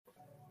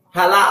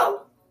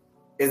Hello?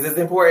 Is this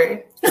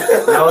important? No,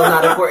 it's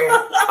not important.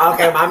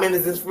 Okay, my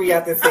minutes is free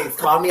after 6.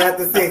 Call me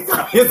after 6.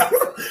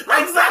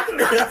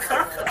 Exactly.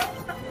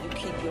 You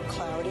keep your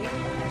clarity.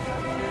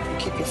 You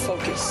keep your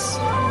focus.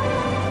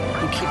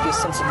 You keep your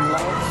sense of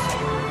love.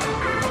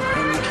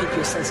 And you keep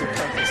your sense of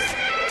purpose.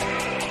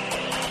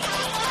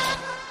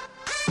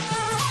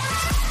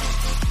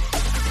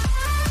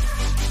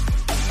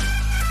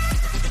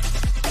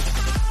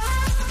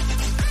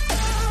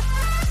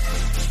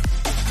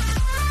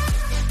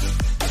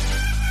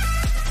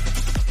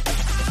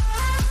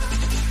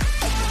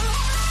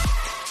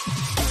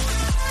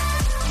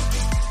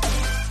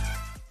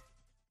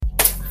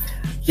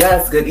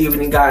 Yes, good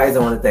evening, guys. I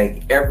want to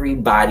thank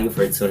everybody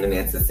for tuning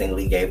in to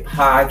Singly Gay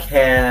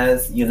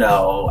Podcast. You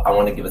know, I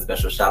want to give a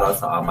special shout out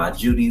to all my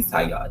Judies.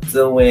 How y'all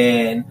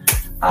doing?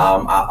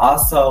 I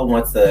also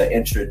want to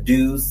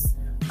introduce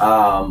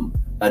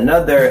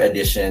another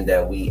addition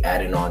that we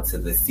added on to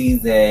the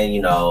season.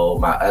 You know,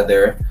 my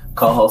other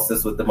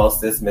co-hostess with the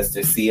mostest,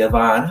 Mr.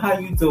 Siavon. How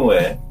you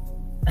doing?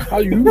 How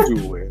you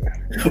doing?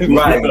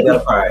 Right,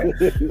 that's right.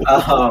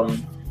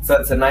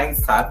 So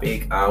tonight's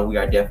topic, we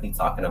are definitely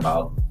talking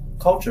about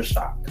culture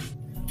shock.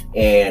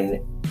 And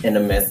in the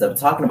midst of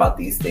talking about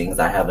these things,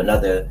 I have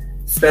another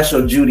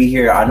special Judy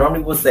here. I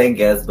normally would say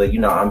guest, but you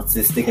know, I'm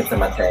just sticking to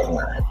my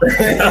tagline.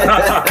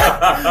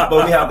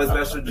 But we have a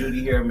special Judy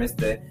here,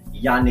 Mr.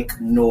 Yannick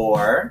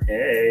Noor.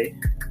 Hey.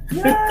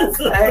 Yes.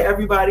 Hey,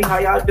 everybody. How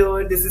y'all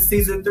doing? This is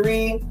season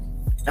 3,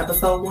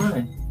 episode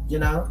 1, you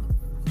know?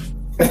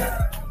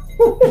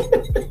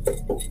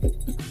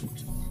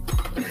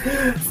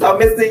 So,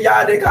 Mr.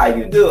 Yannick, how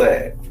you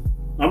doing?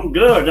 I'm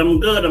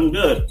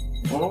good.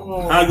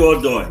 Oh. How you all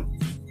doing?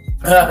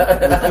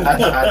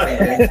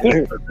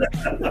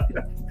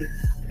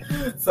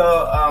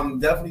 So,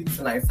 definitely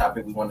tonight's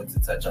topic we wanted to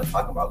touch on,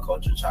 talking about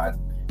culture shock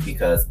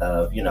because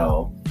of, you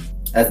know,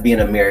 as being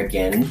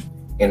American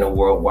in a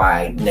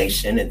worldwide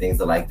nation and things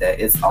like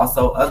that. It's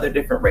also other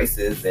different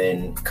races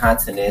and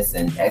continents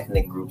and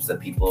ethnic groups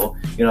of people,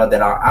 you know,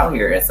 that are out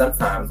here. And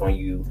sometimes when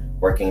you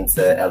working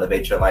to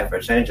elevate your life or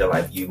change your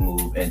life, you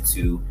move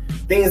into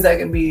things that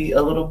can be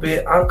a little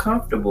bit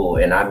uncomfortable.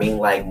 And I mean,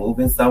 like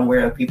moving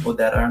somewhere of people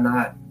that are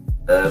not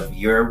of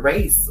your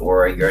race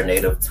or your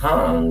native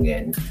tongue.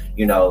 And,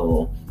 you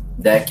know,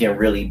 that can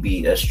really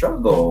be a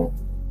struggle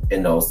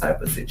in those type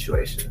of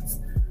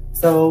situations.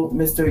 So,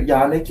 Mr.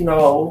 Yannick, you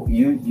know,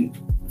 you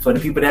for the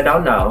people that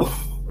don't know,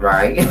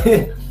 right?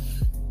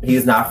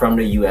 He's not from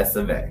the US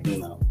of A.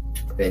 No.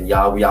 And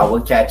y'all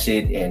will catch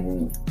it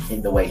in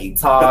the way he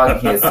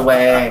talk, his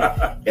swag.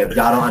 If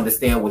y'all don't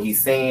understand what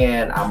he's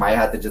saying, I might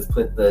have to just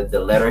put the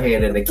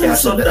letterhead in the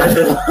caption.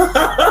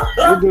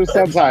 We'll do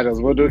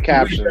subtitles. We'll do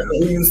captions.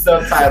 We use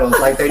subtitles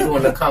like they do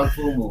in the Kung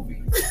Fu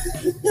movie.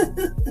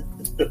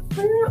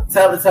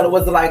 Tell her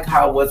what's it like,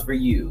 how it was for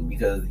you,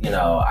 because you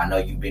know I know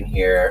you've been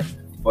here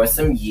for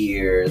some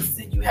years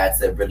and you had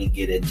to really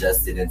get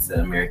adjusted into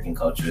American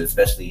culture,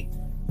 especially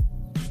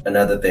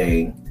another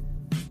thing,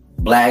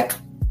 Black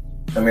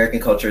American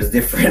culture is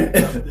different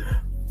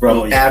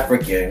from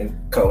African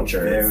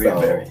culture.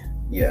 Very.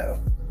 Yeah.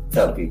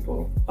 Tell the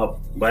people.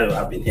 By the way,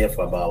 I've been here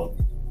for about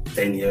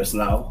 10 years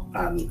now,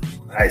 and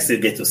I still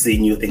get to see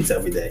new things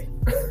every day.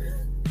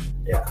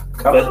 Yeah.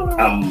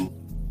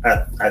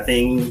 I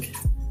think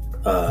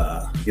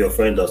your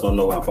friend does not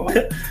know where I'm from.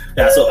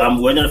 Yeah, so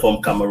I'm originally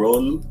from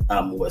Cameroon,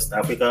 West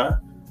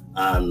Africa,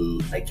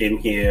 and I came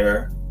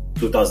here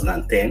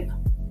 2010.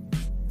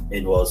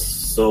 It was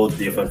so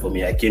different for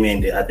me. I came in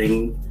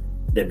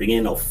the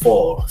beginning of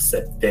fall,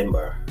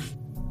 September.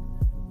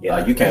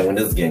 Yeah, you came when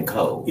it was getting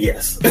cold.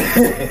 Yes.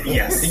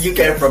 Yes. You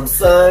came from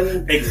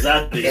sun.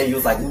 Exactly. And you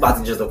was like, we about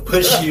to just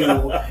push you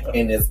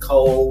in this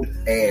cold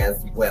ass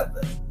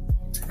weather.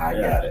 I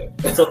got it.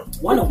 So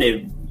one of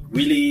the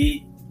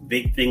really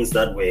big things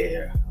that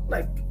were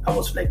like, I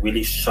was like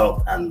really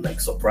shocked and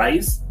like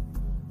surprised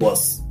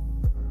was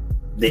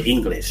the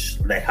English,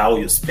 like how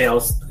you spell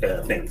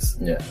things.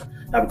 Yeah.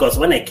 Because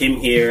when I came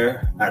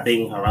here, I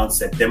think around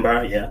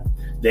September,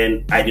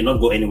 then I did not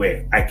go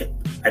anywhere. I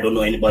don't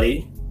know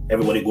anybody.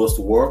 Everybody goes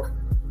to work.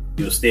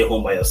 You stay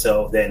home by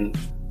yourself. Then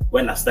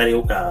when I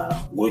started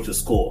going to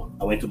school,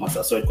 I went to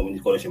Massasoit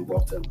Community College in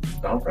Brockton.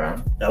 Okay.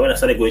 Now when I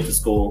started going to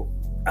school,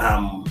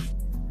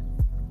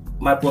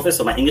 my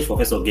English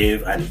professor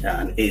gave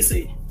an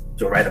essay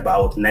to write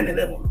about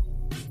 9/11.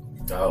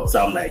 Oh.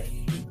 So I'm like,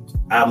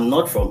 I'm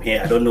not from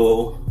here. I don't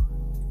know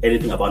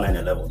anything about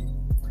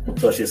 9/11.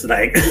 So she's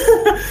like,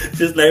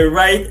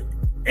 write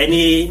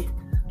any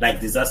like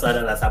disaster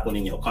that has happened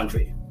in your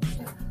country.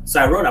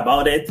 So I wrote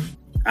about it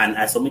and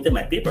I submitted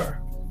my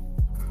paper.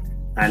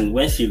 And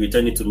when she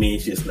returned it to me,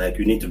 she's like,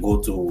 you need to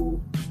go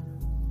to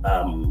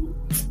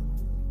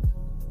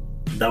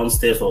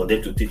downstairs for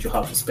them to teach you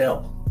how to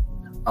spell.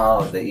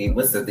 Oh, the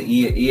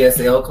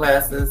ESL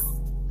classes?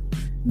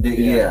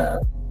 Yeah.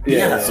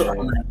 So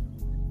I'm like,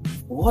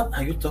 what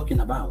are you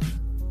talking about?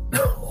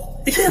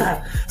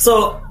 Yeah.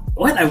 So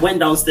when I went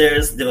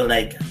downstairs, they were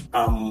like,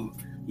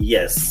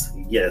 yes,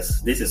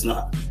 this is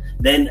not.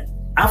 Then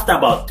after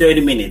about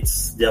 30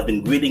 minutes, they have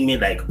been greeting me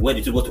like, where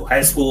did you go to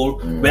high school?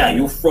 Where are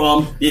you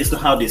from? This is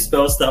not how they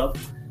spell stuff.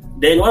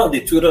 Then one of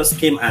the tutors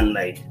came and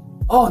like,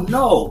 oh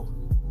no,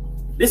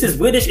 this is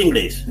British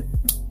English.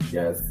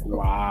 Yes.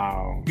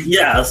 Wow.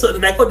 Yeah, so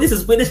like, oh, this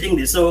is British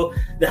English. So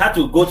they had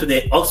to go to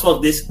the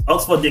Oxford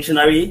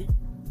Dictionary,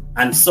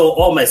 and so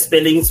all my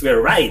spellings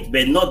were right,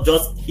 but not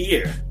just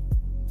here.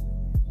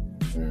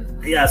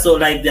 Yeah, so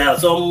like there are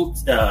some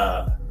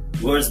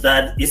words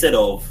that instead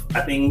of,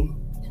 I think,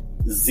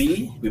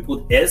 Z, we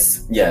put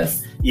S.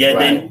 Yes. Yeah, right.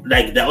 Then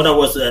like the other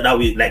words that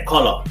we like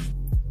color.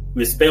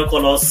 We spell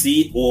color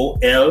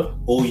COLOUR.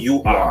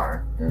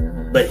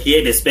 But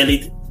here they spell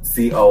it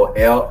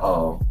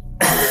COLO.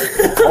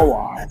 Oh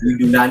wow. We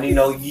do not need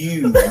no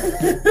U.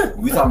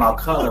 We talking about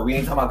color. We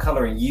ain't talking about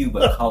color and U,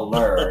 but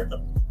color.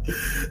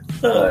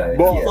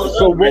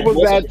 So what was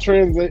that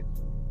transit?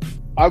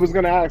 I was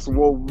gonna ask,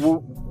 well,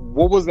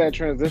 what was that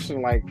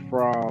transition like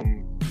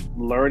from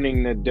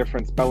learning the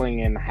different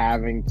spelling and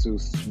having to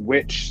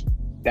switch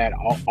that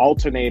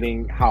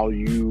alternating how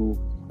you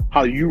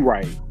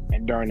write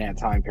and during that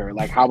time period?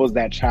 Like, how was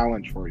that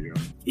challenge for you?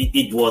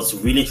 It was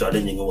really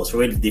challenging. It was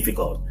really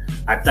difficult.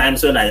 At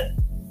times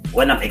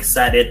when I'm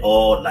excited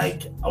or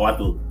like I want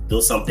to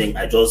do something,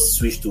 I just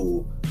switch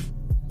to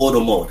auto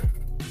mode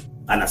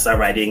and I start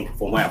writing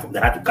from where I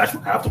have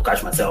to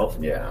catch myself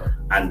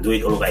and do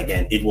it all over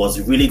again. It was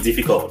really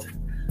difficult.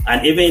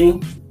 And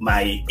even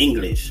my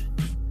English,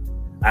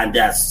 and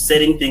there are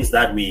certain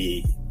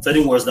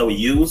words that we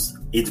use,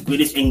 it's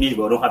British English,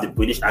 but we don't have the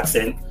British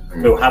accent.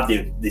 We'll have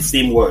the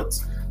same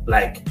words.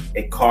 Like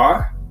a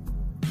car,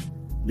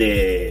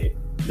 the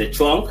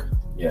trunk,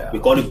 we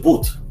call it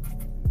boot.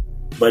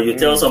 But you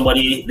tell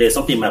somebody there's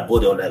something in my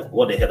boot, they're like,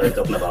 what the hell are you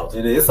talking about?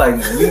 It's like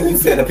you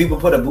said the people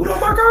put a boot on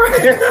my car.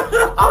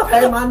 I'll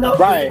pay my note.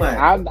 Right.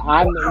 I'm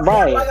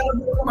right.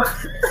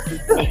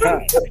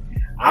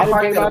 I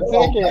didn't pay my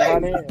ticket,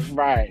 honey.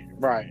 Right.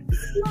 Like,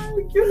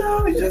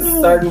 it's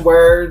just certain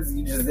words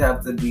you just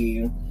have to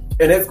be.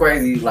 And it's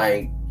crazy,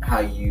 like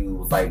how you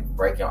was like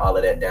breaking all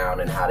of that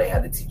down and how they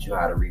had to teach you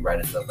how to rewrite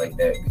and stuff like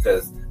that.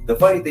 Because the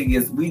funny thing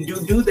is, we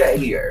do that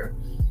here.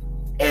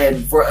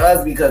 And for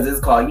us, because it's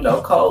called,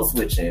 code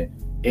switching.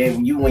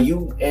 And when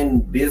you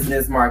in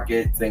business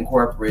markets and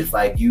corporates,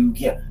 like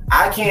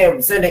I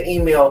can't send an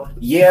email,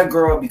 yeah,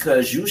 girl,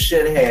 because you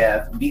should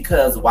have,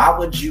 because why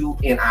would you,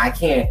 and I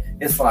can't.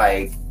 It's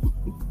like,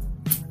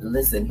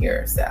 listen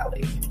here,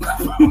 Sally.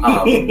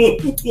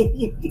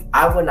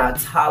 I would not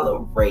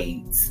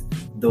tolerate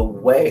the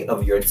way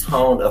of your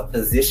tone of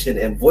position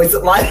and voice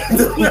of life. You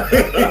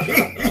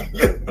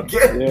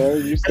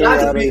say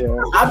that again.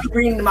 I'll be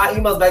reading my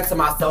emails back to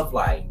myself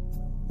like,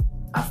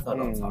 I still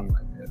don't talk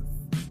like this.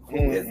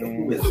 Who is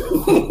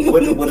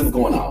it? What is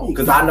going on?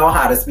 Because I know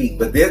how to speak,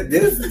 but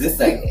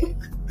this ain't it.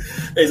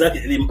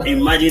 Exactly.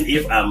 Imagine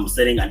if I'm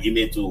sending an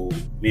email to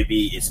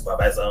maybe a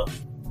supervisor.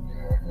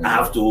 I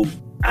have to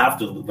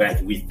like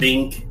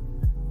rethink,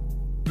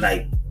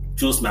 like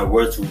choose my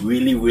words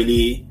really,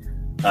 really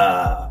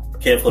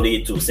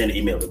carefully to send an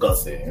email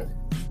because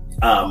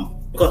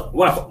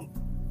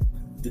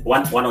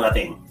one other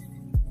thing,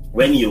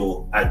 when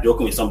you are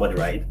joking with somebody,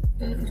 right,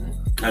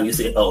 and you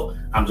say, "Oh,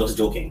 I'm just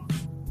joking,"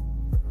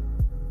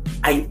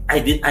 I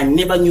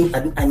never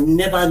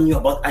knew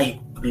about.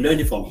 I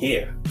learned it from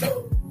here.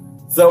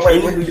 So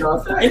what do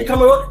y'all say? In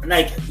Cameroon,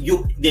 like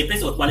the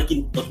person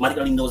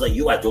automatically knows that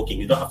you are joking.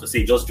 You don't have to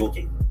say just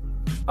joking.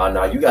 Oh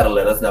no, you gotta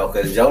let us know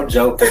because your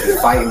joke could be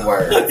fighting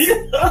words.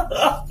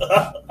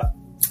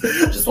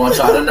 Just want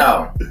y'all to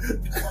know.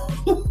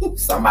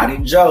 Somebody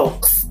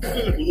jokes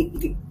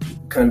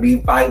can be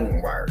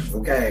fighting words,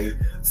 okay?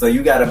 So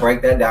you gotta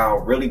break that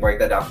down, really break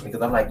that down for me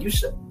because I'm like, you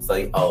should. So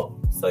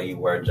you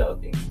were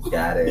joking.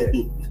 Got it.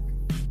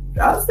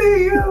 I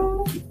see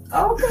you.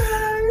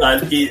 Okay.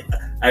 And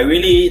I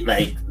really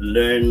like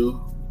learn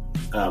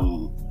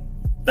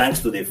thanks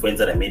to the friends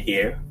that I made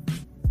here.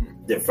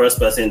 The first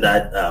person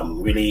that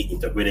really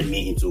integrated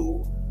me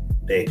into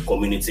the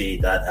community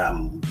that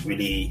I'm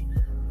really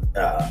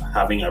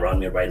having around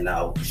me right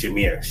now,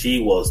 Shamir. He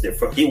was the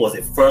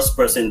first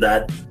person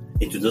that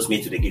introduced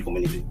me to the gay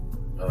community.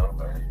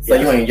 Okay. So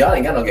y'all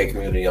ain't got no gay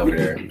community over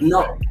there?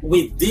 No,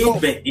 we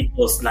did, but it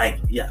was like,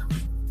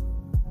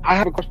 I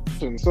have a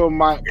question. So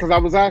because I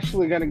was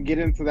actually going to get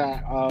into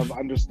that of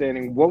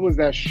understanding what was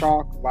that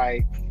shock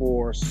like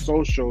for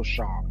social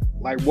shock?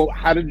 Like,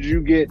 how did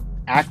you get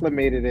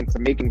acclimated into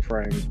making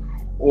friends?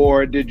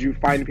 Or did you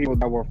find people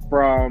that were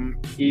from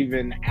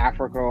even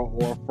Africa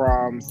or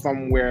from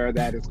somewhere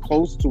that is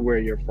close to where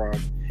you're from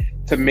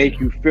to make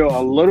you feel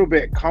a little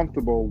bit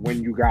comfortable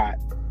when you got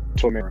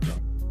to America?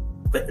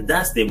 But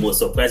that's the most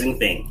surprising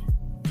thing.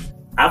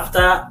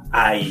 After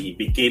I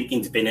became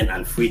independent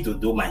and free to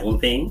do my own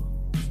thing,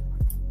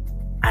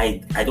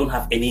 I don't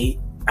have any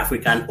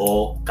African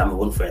or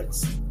Cameroon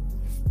friends.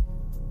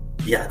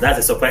 Yeah, that's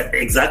a surprise.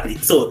 Exactly.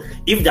 So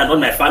if they're not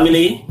my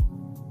family,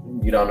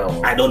 you don't know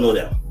them. I don't know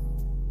them.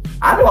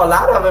 I know a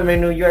lot of them in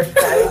New York.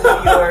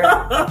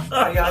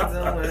 How y'all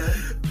doing?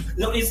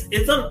 No,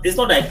 it's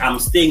not like I'm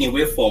staying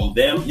away from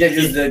them. Yeah,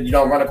 you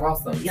don't run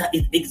across them. Yeah,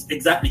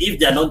 exactly. If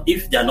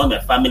they're not my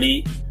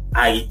family,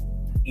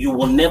 you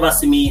will never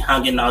see me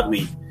hanging out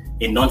with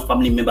a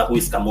non-family member who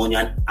is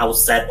Cameroonian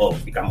outside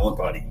of the Cameroon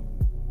party.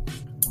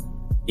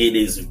 It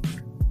is.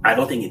 I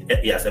don't think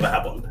it has ever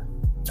happened.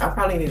 I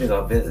probably need to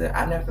go visit.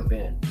 I've never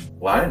been.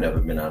 Well, I've never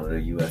been out of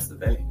the U.S.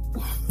 of A.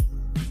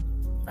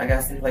 I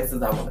got some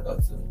places I want to go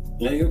to.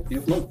 Yeah,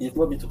 you've not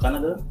been to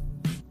Canada?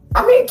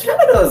 I mean,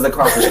 Canada is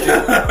across the street.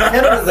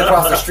 Canada's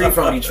across the street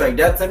from Detroit.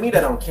 To me,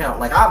 that don't count.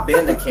 Like, I've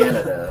been to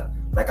Canada.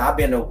 Like, I've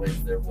been to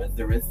Windsor.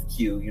 Windsor is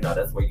cute. You know,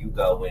 that's where you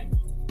go when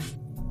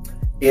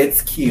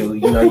it's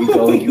cute. You know, you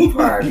go and you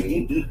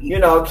party. You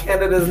know,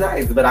 Canada's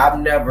nice. But I've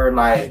never,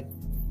 like,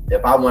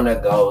 if I want to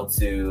go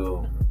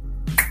to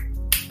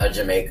a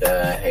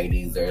Jamaica,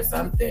 Hades or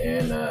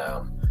something,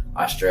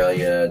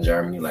 Australia,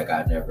 Germany, like,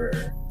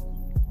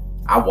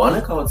 I want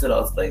to go to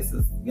those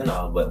places, you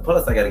know, but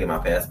plus I got to get my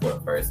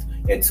passport first.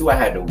 And two, I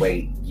had to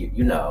wait,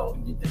 you know,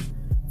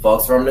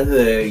 folks from the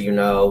hood, you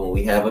know, when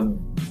we have a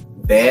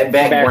bad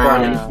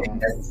background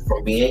and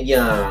from being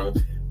young,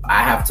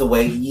 I have to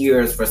wait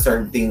years for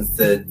certain things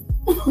to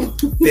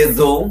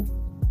fizzle,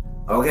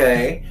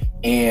 okay?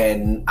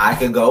 And I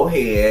could go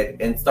ahead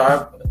and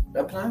start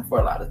applying for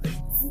a lot of things.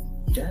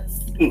 Yes.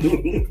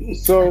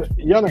 So,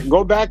 Yana,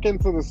 go back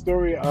into the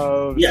story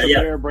of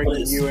Shamir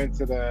bringing you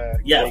into the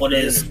for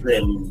this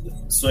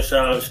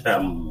social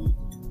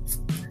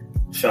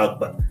shock.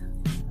 But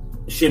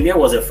Shamir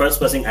was the first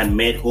person I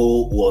met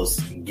who was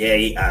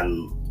gay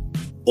and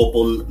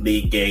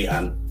openly gay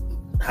and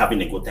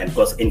having a good time.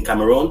 Because in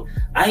Cameroon,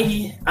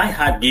 I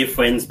had gay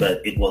friends,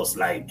 but it was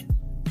like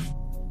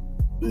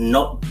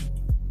not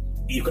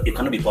you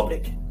cannot be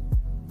public.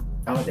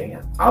 Oh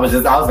damn! I was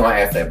going to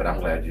ask that, but I'm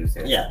glad you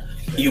said. Yeah,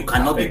 you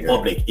cannot be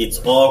public. It's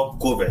all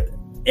covered.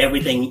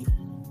 Everything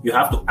you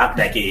have to act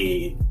like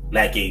a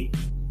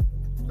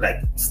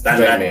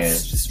standard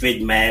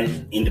straight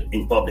man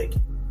in public.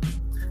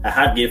 I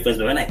had gay friends,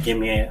 but when I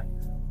came here,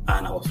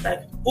 and I was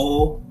like,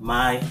 oh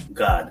my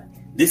god,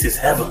 this is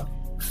heaven.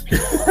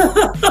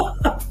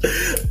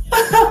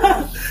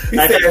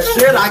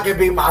 I can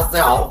be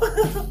myself.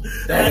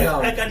 Damn.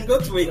 I can go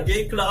to a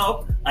gay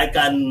club. I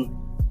can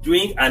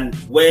drink and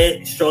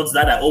wear shorts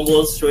that are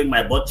almost showing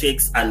my butt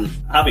cheeks and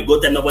have a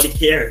good time. Nobody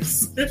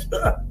cares. I'm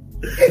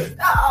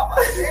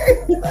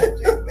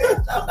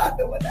not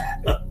doing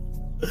that.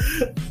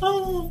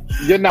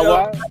 You know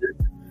what?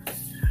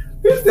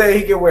 You said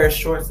he can wear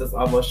shorts that's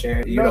almost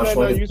sharing. No.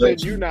 You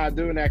said you're not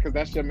doing that because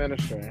that's your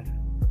ministry.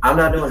 I'm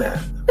not doing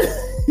that.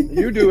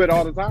 You do it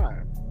all the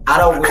time. I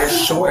don't wear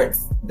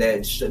shorts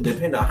that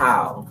depend on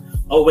how.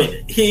 Oh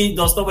wait, he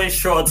does not wear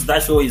shorts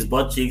that show his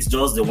butt cheeks.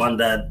 Just the one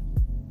that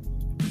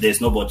there's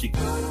no butt cheeks.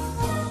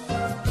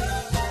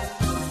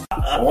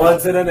 On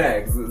to the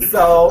next.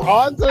 So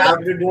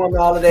after doing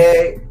all of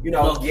that, you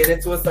know, get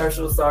into a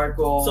social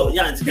circle. So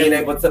yeah, it's being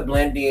able to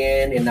blend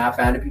in and not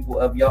finding people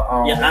of your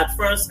own. Yeah, at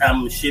first,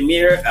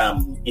 Shamir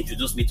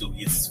introduced me to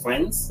his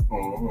friends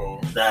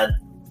that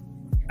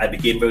I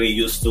became very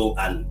used to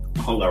and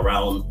hung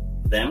around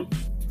them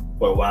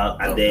for a while,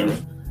 and then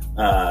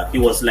he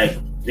was like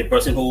the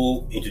person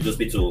who introduced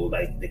me to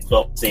like the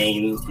club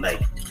scene,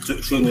 like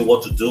showing me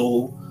what to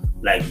do,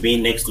 like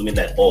being next to me,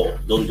 like, oh,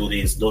 don't do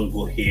this, don't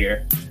go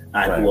here.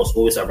 And he was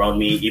always around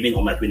me, even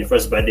on my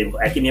 21st birthday.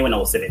 I came here when I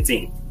was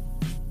 17.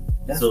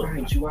 That's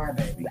right, you are,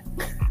 baby.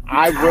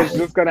 I was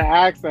just going to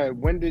ask that.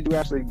 When did you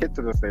actually get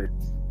to the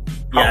States?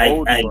 I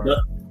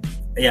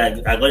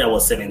got I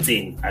was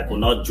 17. I could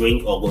not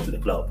drink or go to the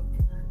club.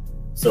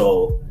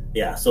 So,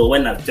 so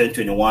when I turned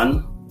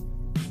 21...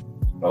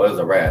 Oh, it was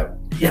a rap.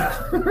 Yeah.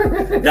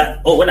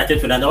 When I turned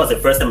 21, that was the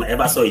first time I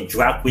ever saw a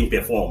drag queen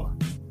perform.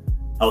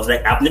 I was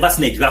like, I've never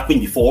seen a drag queen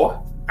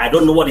before. I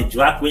don't know what a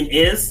drag queen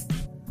is.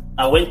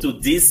 I went to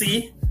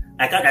DC.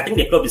 I think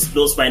the club is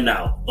closed right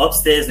now.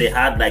 Upstairs they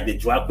had like the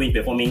drag queen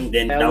performing.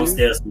 Then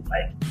downstairs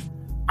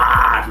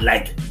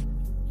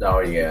oh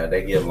yeah,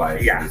 they give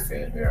like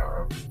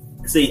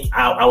See,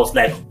 I was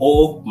like,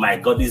 oh my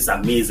god, this is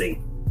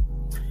amazing.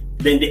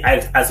 Then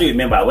I still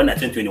remember when I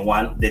turned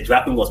 21, the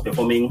drag queen was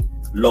performing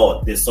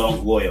Lord, the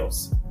song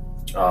Royals.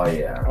 Oh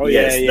yeah. Oh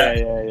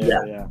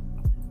yeah.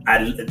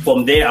 And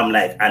from there, I'm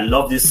like, I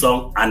love this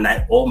song, and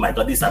oh my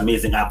god, this is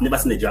amazing. I've never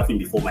seen a drag queen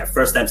before. My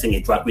first time seeing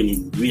a drag queen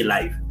in real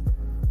life.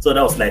 So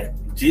that was like,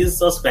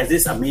 Jesus Christ,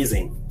 this is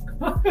amazing.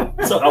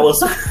 So I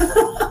was,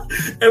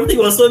 everything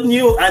was so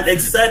new and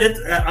excited.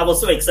 I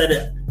was so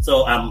excited.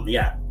 So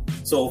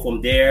So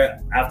from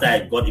there, after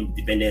I got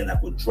independent, I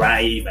could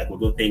drive, I could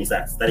do things.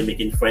 I started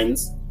making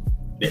friends.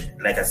 But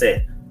like I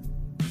said,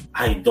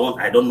 I don't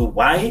know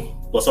why.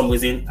 For some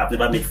reason, I've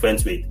never made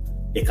friends with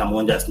a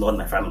Cameroon that's not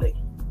my family.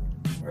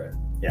 Right.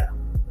 Yeah.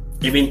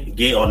 Even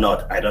gay or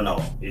not, I don't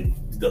know.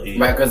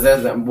 Right,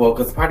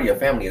 because part of your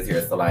family is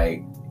here, so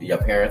like your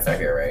parents are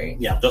here, right?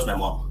 Yeah, just my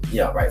mom.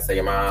 Yeah, right. So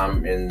your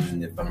mom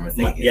and if I'm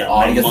mistaken,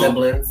 all your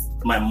siblings.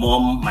 My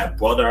mom, my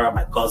brother,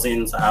 my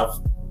cousins. I have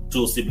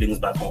 2 siblings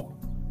back home.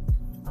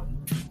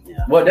 Yeah.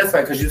 Well, that's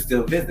right, because you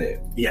still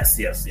visit. Yes.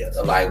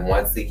 Like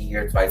once a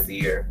year, twice a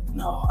year.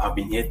 No, I've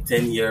been here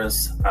 10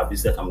 years. I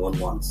visited Cameroon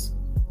once,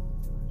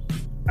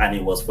 and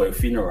it was for a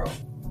funeral.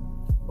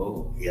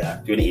 Oh,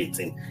 yeah,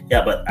 2018.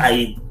 Yeah, but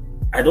I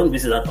don't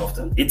visit that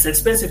often. It's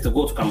expensive to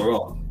go to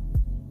Cameroon.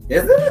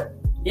 Is it?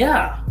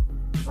 Yeah.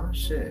 Oh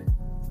shit.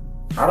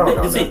 I don't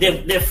know. See,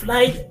 the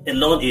flight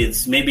alone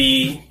is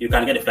maybe you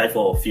can get a flight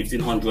for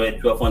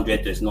 1,500,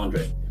 1,200,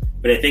 1,300.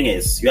 But the thing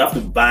is, you have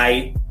to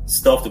buy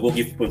stuff to go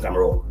give people in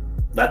Cameroon.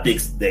 That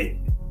breaks the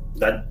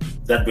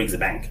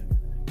bank.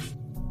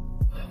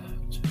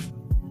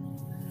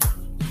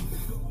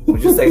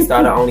 Would you say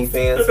start an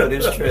OnlyFans for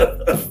this trip?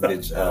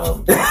 Bitch,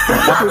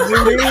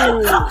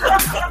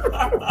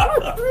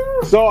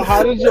 So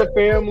how did your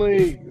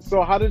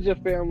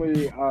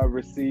family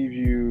receive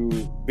you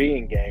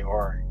being gay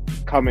or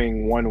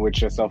coming one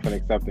with yourself and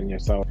accepting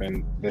yourself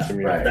in this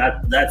community?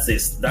 That's a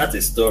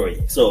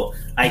story. So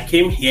I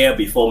came here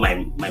before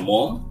my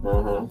mom.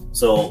 Mm-hmm.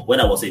 So when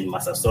I was in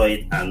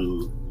Massasoit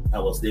and I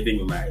was living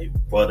with my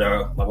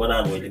brother and we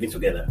were living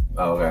together.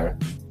 Okay.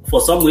 For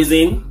some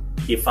reason,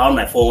 he found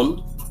my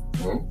phone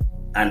Mm-hmm.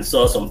 and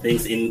saw some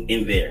things in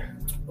there.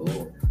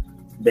 Ooh.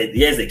 But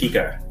here's the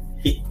kicker.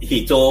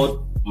 He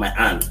told my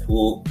aunt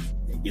who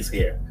is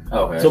here.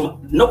 Okay. So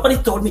nobody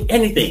told me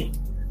anything.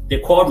 They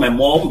called my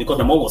mom because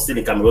my mom was still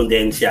in Cameroon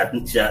then. She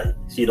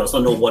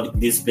doesn't know what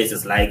this place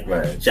is like.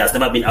 Right. She has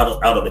never been out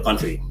of the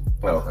country.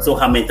 Okay. So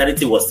her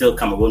mentality was still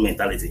Cameroon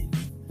mentality.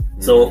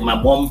 Mm-hmm. So my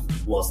mom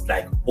was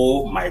like,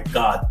 oh my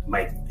God,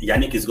 my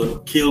Yannick is going to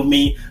kill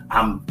me.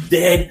 I'm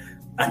dead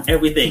and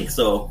everything.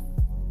 So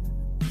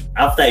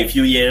after a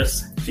few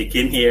years, she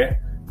came here.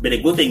 But the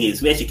good thing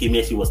is, when she came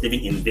here, she was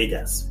living in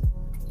Vegas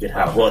with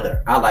her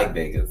brother. I like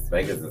Vegas.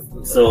 Vegas is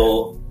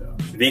so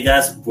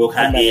Vegas broke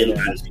her in,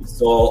 and she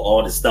saw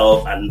all the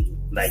stuff and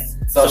like.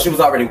 So she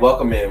was already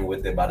welcoming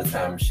with it by the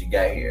time she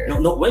got here.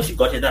 No. When she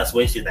got here, that's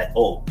when she's like,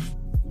 "Oh,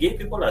 gay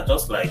people are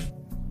just like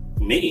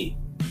me."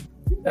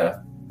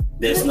 Yeah.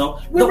 There's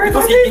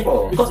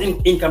because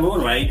in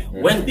Cameroon, right?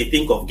 Mm-hmm. When they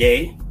think of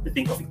gay, they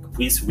think of a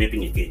priest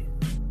raping a kid.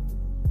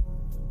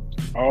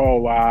 Oh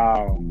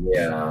wow!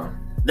 Yeah,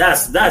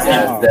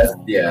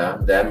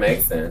 that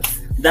makes sense.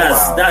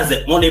 That's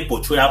the only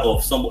portrayal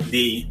of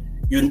somebody.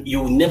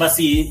 You never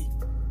see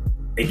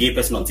a gay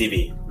person on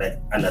TV like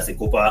Anderson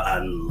Cooper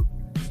and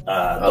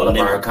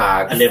Laverne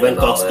Cox.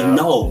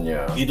 No,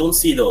 yeah. You don't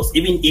see those.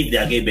 Even if they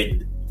are gay, but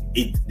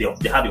they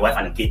have a wife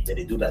and a kid, that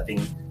they do that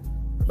thing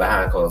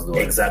behind closed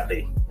doors.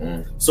 Exactly.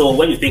 So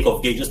when you think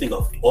of gay, just think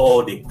of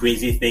all the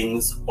crazy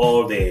things,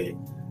 all the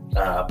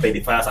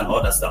pedophiles and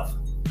all that stuff.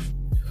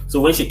 So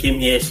when she came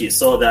here, she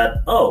saw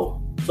that,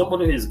 oh,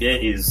 somebody who is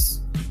gay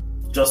is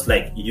just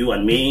like you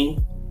and me.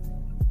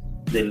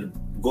 They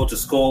go to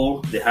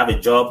school, they have a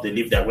job, they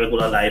live their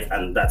regular life,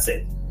 and that's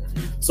it.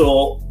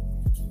 So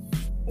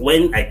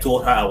when I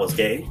told her I was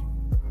gay,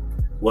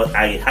 well,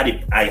 I had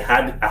a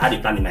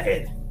plan in my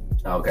head.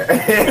 Okay.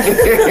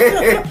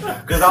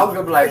 Because I was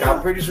gonna be like,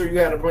 I'm pretty sure you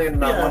had a plan,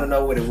 and I want to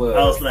know what it was.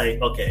 I was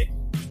like, okay,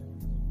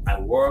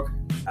 I work,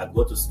 I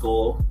go to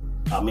school,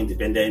 I'm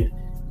independent.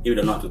 If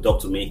they don't want to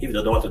talk to me, if they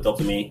don't want to talk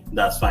to me,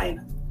 that's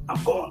fine.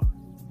 I'm gone.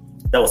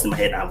 That was in my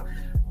head. I'm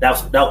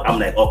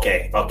like,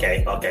 okay.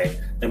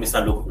 Let me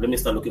start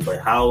looking for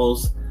a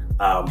house.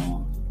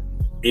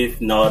 If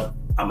not,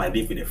 I might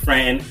live with a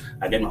friend.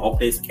 I get my own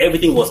place. I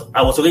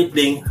was already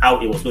playing how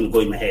it was going to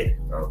go in my head.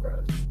 Okay.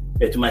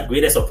 But to my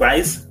greatest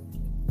surprise,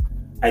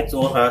 I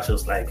told her, she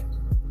was like,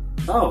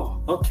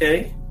 oh,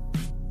 okay.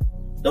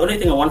 The only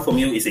thing I want from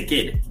you is a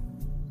kid.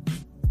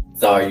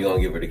 So are you gonna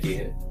give her the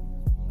kid?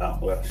 Oh,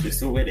 well, she's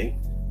still waiting.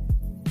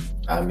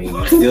 I mean,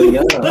 you're still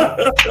young.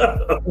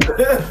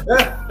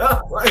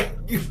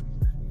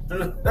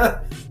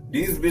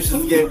 These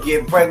bitches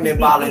get pregnant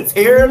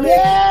voluntarily.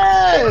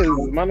 Yes,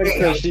 Monica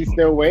says she's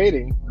still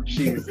waiting.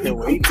 She's still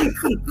waiting.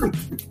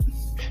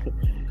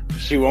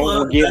 She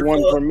won't get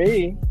one from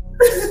me.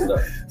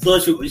 So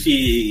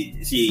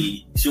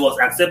she was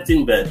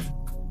accepting, but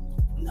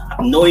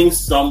knowing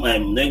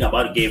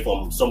about gay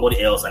from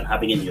somebody else and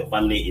having it in your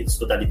family is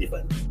totally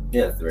different.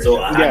 Yes.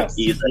 So I had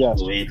to ease that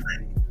to it.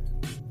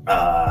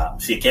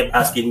 She kept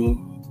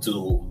asking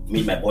to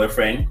meet my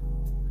boyfriend.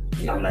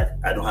 Yeah. I'm like,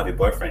 I don't have a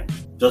boyfriend.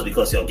 Just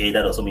because you're gay,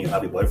 that doesn't mean you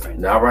have a boyfriend.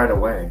 Not right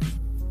away.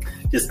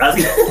 Just ask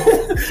me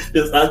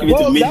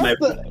to meet my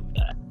boyfriend.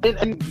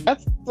 And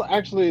that's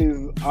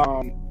actually,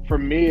 for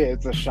me,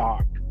 it's a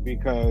shock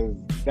because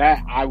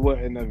that I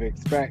wouldn't have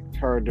expected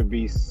her to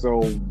be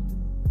so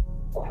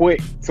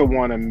quick to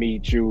want to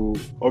meet you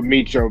or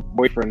meet your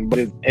boyfriend. But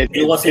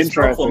it was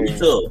interesting for me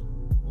too.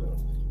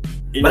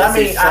 But I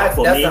mean,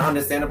 that's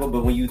understandable.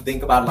 But when you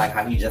think about like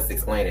how he just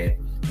explained it,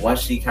 one,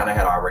 she kind of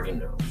had already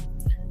known.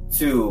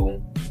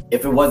 Two,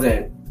 if it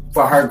wasn't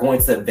for her going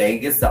to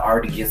Vegas to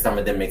already get some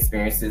of them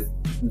experiences,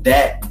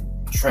 that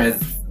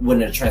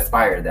wouldn't have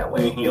transpired that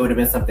way. Mm-hmm. It would have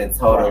been something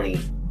totally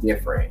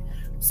different.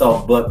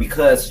 So, but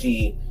because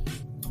she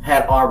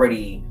had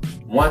already,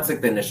 one, took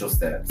the initial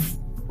steps,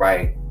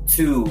 right?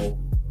 Two,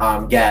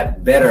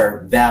 got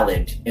better,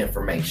 valid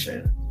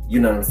information. You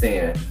know what I'm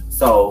saying?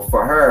 So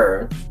for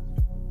her,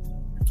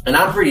 and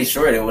I'm pretty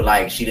sure that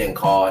like she didn't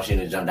call, she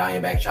didn't jump down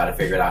your back, try to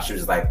figure it out. She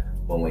was just like,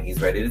 well, when he's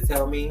ready to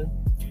tell me,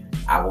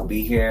 I will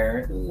be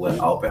here with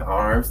open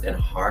arms and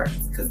hearts,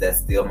 because that's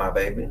still my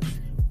baby.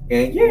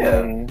 And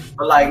yeah,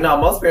 but like, no,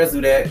 most parents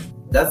do that.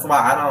 That's why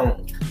I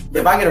don't.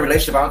 If I get a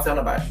relationship, I don't tell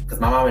nobody, because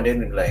my mom and dad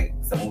be like,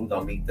 so when we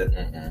gonna meet the.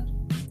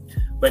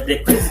 But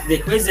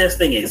the craziest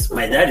thing is,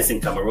 my dad is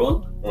in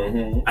Cameroon,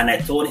 and I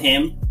told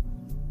him,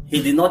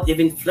 he did not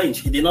even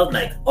flinch. He did not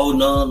like, oh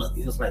no.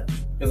 He was like,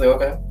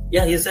 okay.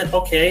 Yeah, he said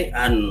okay,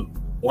 and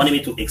wanted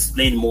me to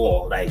explain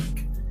more. Like,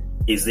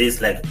 is this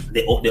like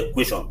the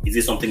question? Is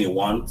this something you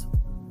want?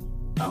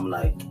 I'm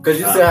like, because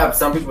you still have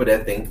some people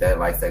that think that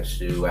like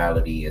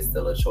sexuality is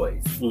still a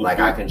choice. Like,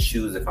 I can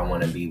choose if I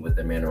want to be with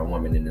a man or a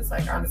woman, and it's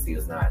like, honestly,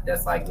 it's not.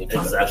 That's like me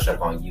trying to push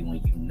up on you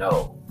when you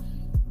know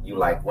you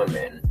like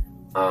women.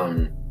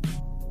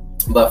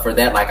 But for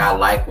that, like, I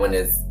like when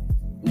they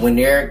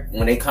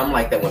come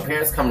like that. When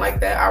parents come like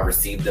that, I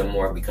receive them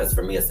more, because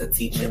for me, it's a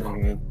teaching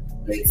moment.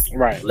 It's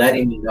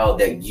letting me know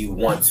that you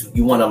want to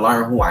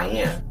learn who I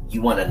am.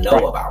 You want to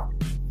know about me.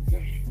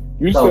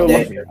 You still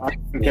love me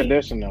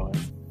unconditionally.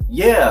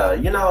 Yeah,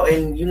 you know,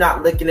 and you're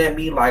not looking at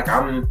me like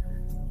I'm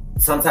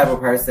some type of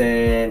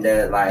person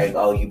that like,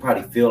 oh, you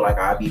probably feel like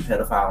I be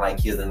pedophile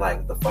like kids, and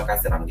like, the fuck, I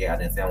said I'm gay. I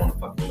didn't say I want to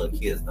fuck with little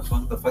kids. The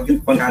fuck, get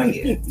the fuck out of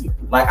here.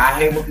 Like, I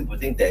hate when people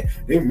think that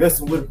they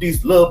messing with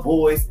these little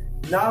boys.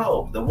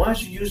 No, the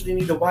ones you usually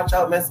need to watch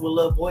out messing with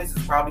little boys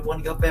is probably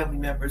one of your family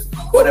members,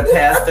 or the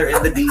pastor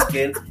and the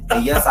deacon.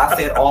 And yes, I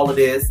said all of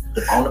this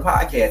on the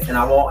podcast, and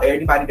I want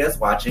everybody that's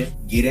watching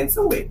get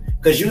into it,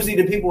 because usually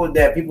the people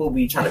that people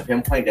be trying to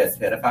pinpoint as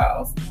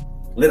pedophiles,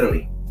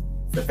 literally,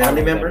 the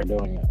family member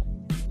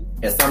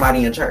and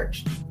somebody in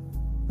church.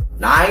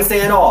 Now, I ain't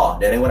saying all.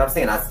 That ain't what I'm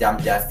saying.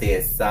 I'm just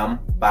saying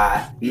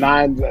somebody.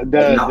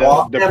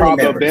 The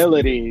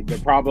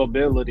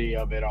probability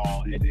of it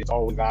all. It's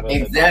always out of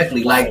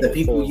exactly like the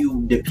people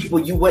you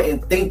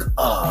wouldn't think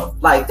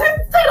of. Like, they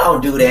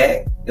don't do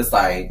that. It's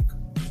like,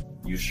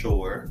 you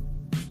sure?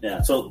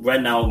 Yeah. So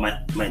right now,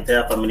 my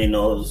entire family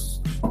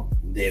knows.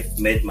 They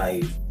met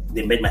my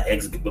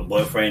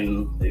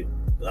ex-boyfriend,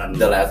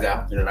 the last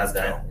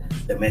guy.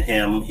 They met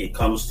him. He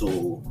comes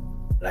to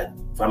like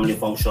family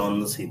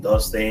functions. He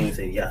does things.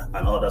 And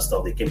all that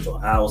stuff. They came to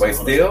our house. Wait,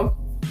 still?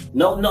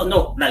 No.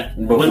 Like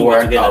before, when we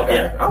were together. Okay.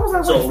 Yeah.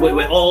 Like, so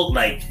we're all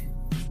like.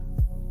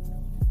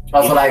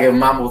 Also, like, if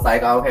mom was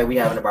like, oh, okay, we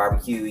having a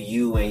barbecue,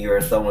 you and your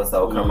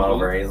so-and-so come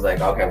over, and he's like,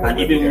 okay. And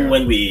even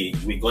when we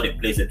got a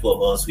place, the two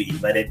of us, we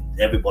invited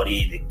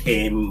everybody. They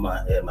came,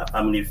 my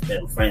family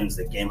and friends,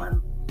 they came,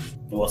 and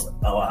it was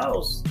our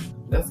house.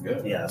 That's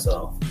good. Yeah,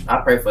 so. I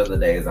pray for the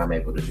days I'm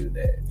able to do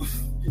that.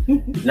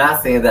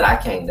 Not saying that I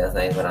can't, that's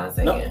not what I'm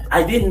saying. No,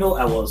 I didn't know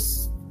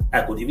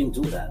I could even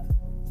do that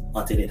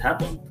until it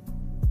happened.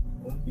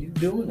 You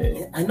doing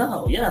it? I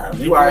know, yeah.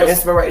 You are an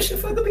inspiration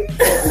for the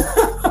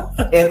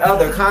people. In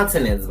other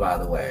continents, by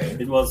the way.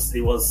 It was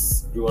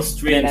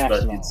strange,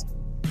 but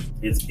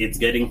it's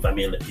getting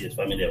familiar. It's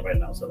familiar right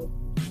now, so.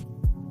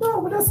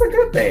 No, but that's a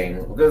good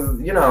thing, because,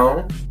 you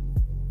know,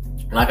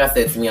 like I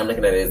said, to me, I'm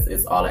looking at it,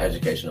 it's all an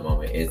educational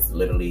moment. It's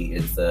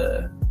literally,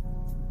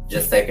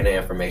 just taking the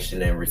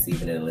information and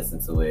receiving it and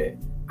listening to it.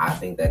 I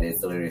think that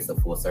it's a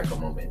full circle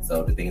moment.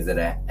 So the things that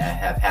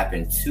have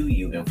happened to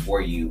you and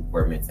for you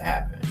were meant to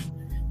happen.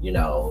 You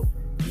know,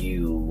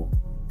 you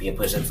being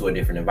pushed into a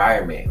different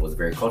environment, it was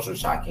very culture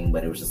shocking,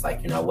 but it was just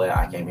like, you know what,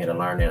 I came here to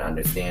learn and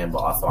understand, but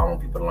also I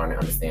want people to learn and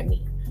understand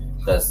me.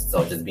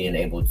 So just being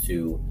able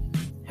to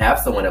have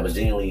someone that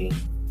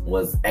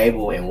was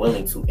able and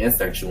willing to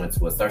insert you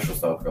into a social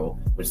circle,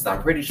 which is,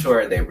 I'm pretty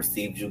sure they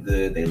received you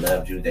good, they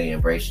loved you, they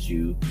embraced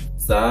you.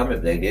 Some,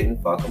 if they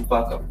didn't, fuck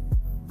them.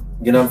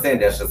 You know what I'm saying?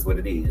 That's just what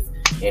it is.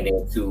 And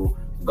then to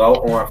go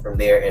on from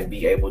there and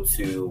be able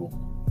to,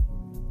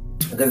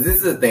 because this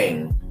is the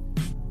thing,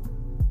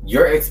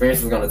 your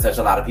experience is going to touch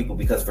a lot of people,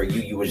 because for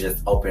you were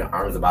just open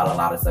arms about a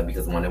lot of stuff,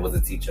 because one, it was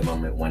a teacher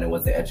moment, one, it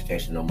was an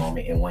educational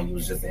moment, and one, you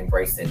was just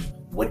embracing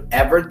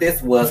whatever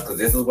this was, because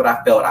this is what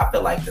I felt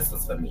like this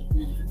was for me.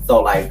 So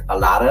like a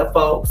lot of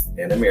folks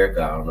in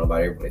America, I don't know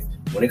about every place,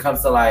 when it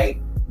comes to like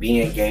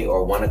being gay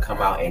or want to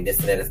come out and this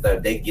and that and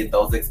stuff, they get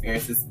those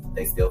experiences,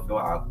 they still feel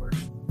awkward.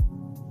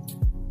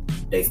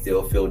 They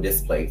still feel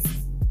displaced.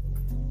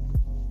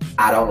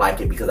 I don't like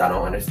it because I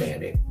don't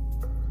understand it.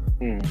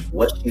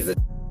 What she's a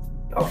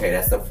okay,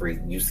 that's a freak.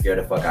 You scare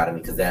the fuck out of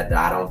me, because that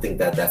I don't think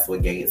that's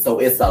what gay is. So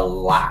it's a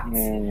lot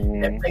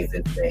that plays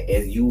into that.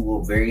 As you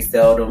will very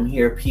seldom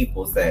hear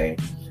people say,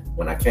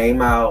 when I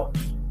came out,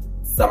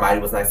 somebody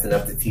was nice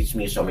enough to teach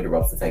me, show me the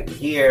ropes, and take me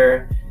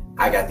here.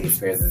 I got the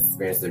experience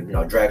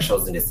of drag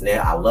shows and this and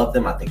that. I love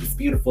them. I think it's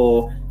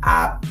beautiful.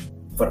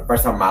 For the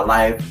first time in my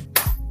life,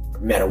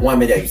 met a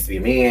woman that used to be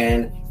a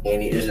man,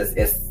 and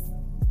it's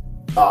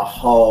a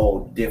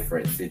whole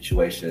different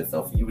situation.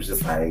 So if you was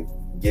just like,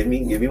 give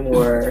me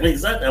more.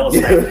 Exactly. I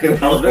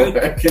was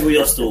very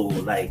curious to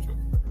like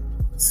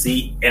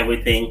see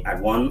everything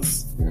at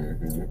once.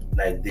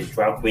 Like the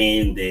drag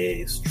queen,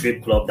 the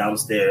strip club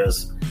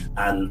downstairs,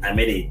 and I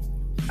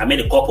met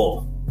a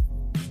couple,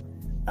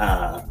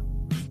 a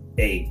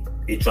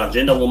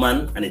transgender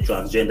woman and a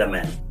transgender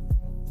man,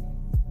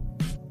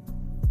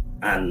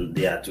 and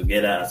they are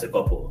together as a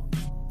couple.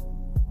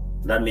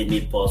 That made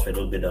me pause for a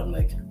little bit. I'm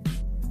like,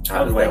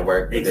 how does that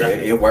work?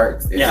 Exactly, it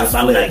works. It yeah, just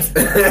I'm like,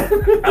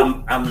 flips.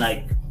 I'm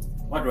like,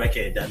 what do I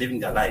care? They're living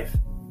their life.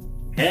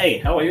 Hey,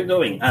 how are you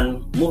doing?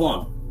 And move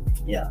on.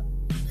 Yeah.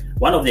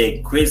 One of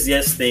the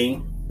craziest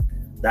thing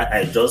that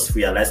I just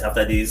realized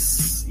after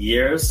these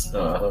years,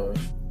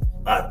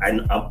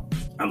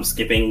 I'm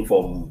skipping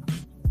from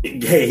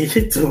gay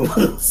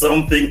to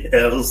something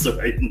else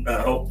right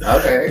now.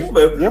 Okay.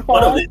 But You're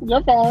fine.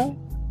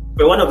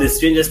 But one of the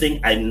strangest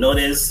thing I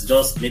noticed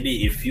just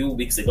maybe a few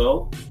weeks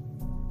ago,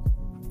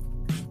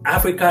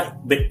 Africa,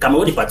 but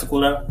Cameroon in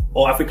particular,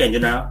 or Africa in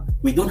general,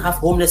 we don't have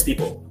homeless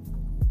people.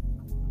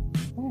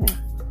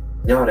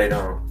 No, they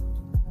don't.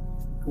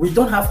 We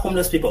don't have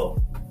homeless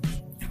people.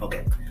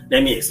 Okay,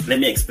 let me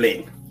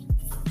explain.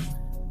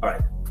 All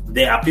right,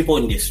 there are people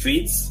in the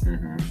streets,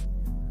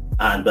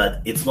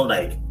 but it's not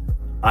like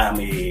I am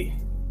a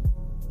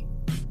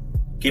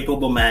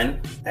capable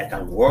man. I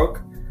can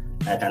work.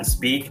 I can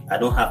speak. I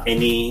don't have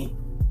any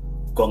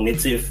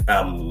cognitive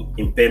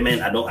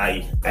impairment. I'm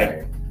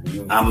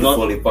not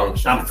fully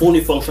functional. I'm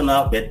fully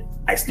functional, but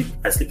I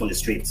sleep on the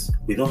streets.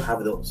 We don't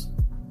have those.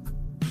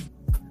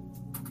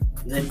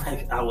 Then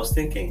I was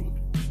thinking,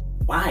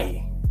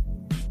 why?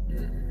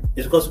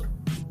 It's because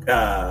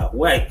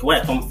where I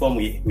come from,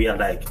 we are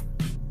like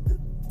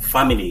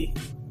family.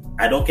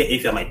 I don't care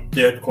if you're my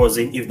third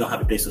cousin. If you don't have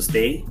a place to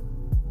stay,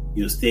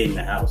 you stay in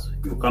my house.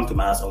 You come to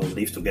my house and we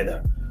live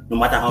together. No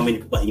matter how many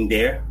people are in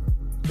there,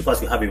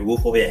 because you have a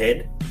roof over your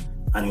head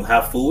and you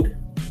have food,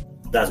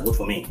 that's good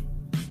for me.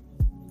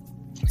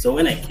 So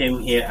when I came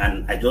here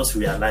and I just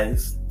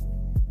realized,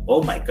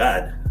 oh my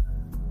God,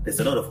 there's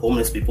a lot of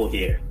homeless people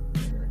here.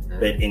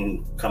 But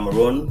in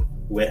Cameroon,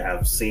 where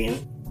I've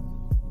seen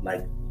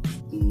like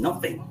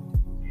nothing.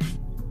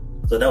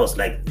 So that was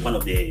like one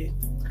of the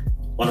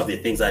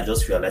things I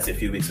just realized a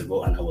few weeks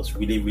ago, and I was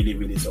really, really,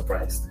 really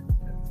surprised.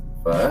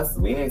 For us,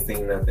 we ain't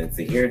seen nothing.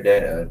 To hear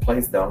that a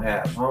place don't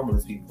have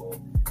homeless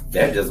people,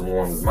 that just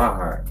warms my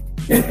heart.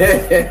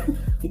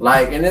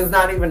 Like, and it's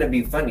not even to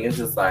be funny. It's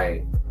just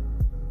like,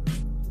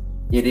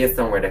 it is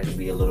somewhere that could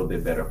be a little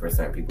bit better for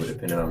certain people,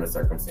 depending on the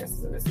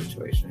circumstances in the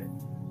situation.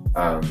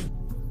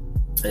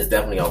 It's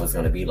definitely always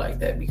going to be like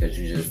that because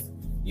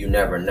you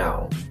never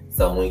know.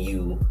 So when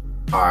you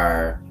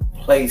are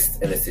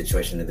placed in a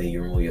situation and then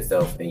you remove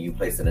yourself and you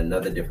place in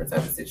another different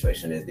type of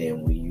situation, and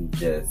then when you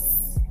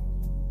just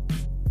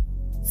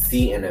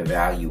see and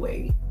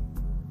evaluate,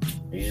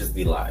 you just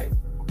be like.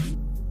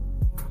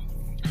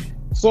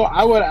 So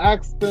I would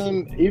ask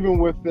them, even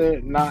with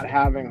it not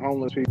having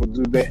homeless people,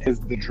 is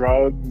the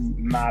drugs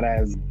not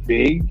as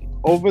big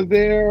over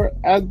there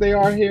as they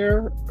are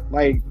here?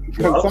 Like,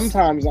 because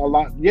sometimes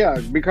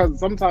because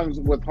sometimes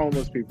with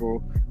homeless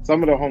people,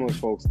 some of the homeless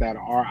folks that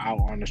are out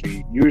on the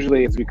street,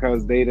 usually it's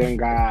because they done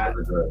got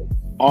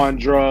on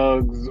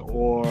drugs,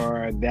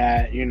 or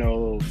that, you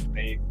know,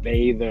 they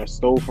either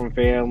stole from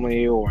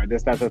family or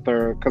this, that, the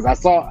third. Because I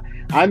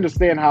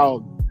understand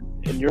how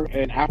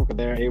in Africa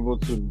they're able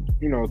to,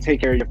 you know,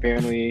 take care of your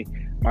family.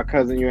 My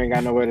cousin, you ain't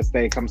got nowhere to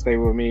stay, come stay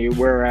with me.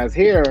 Whereas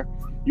here,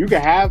 you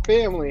can have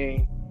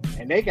family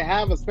and they can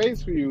have a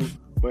space for you,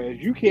 but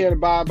if you can't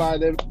abide by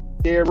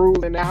their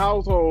rules in the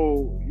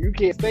household, you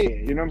can't stay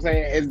in. You know what I'm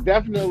saying? It's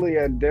definitely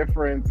a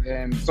difference.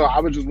 And so I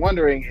was just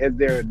wondering, is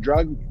there are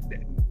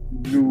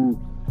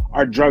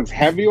drugs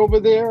heavy over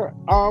there?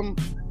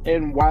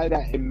 And why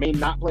that it may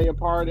not play a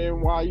part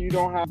in why you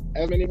don't have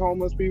as many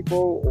homeless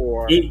people?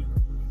 Or it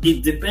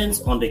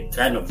depends on the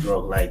kind of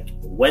drug. Like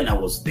when I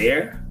was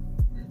there,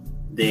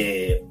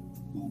 the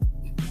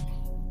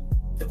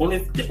only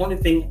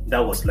thing that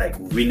was like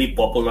really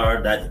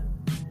popular that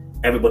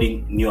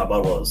everybody knew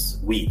about was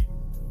weed.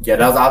 Yeah,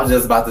 I was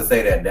just about to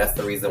say that. That's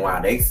the reason why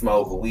they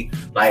smoke weed.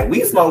 Like,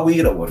 we smoke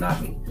weed, or well,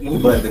 not me,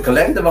 but the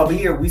collective over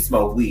here, we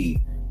smoke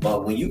weed.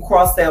 But when you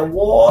cross that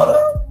water,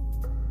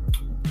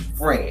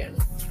 friend,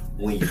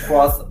 when you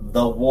cross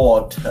the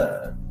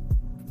water,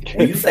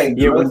 when you say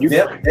drugs, they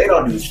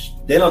don't do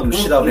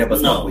shit over there but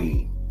smoke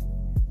weed.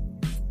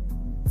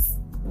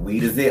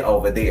 Weed is it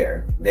over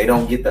there. They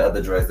don't get the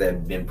other drugs that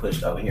have been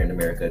pushed over here in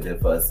America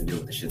for us to deal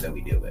with the shit that we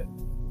deal with.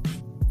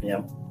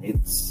 Yeah,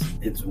 it's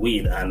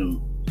weed.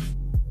 And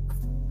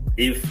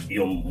if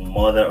your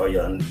mother or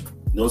your aunt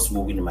don't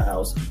smoke weed in my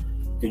house,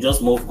 you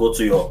just go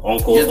to your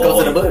uncle, just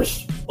go to the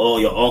bush, or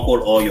your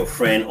uncle or your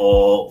friend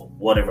or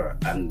whatever,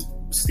 and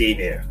stay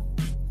there.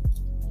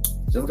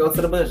 Just go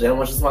to the bush. They don't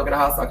want you to smoke in the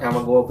house. Okay, I'm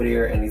gonna go over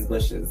there in these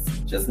bushes.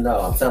 Just know,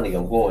 I'm telling you,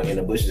 I'm going in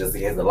the bushes just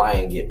in case the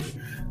lion get me.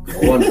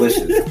 I'm going in the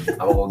bushes. I'm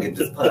gonna go get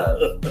this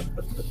pup.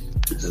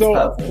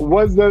 So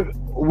was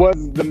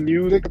the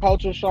music a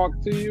culture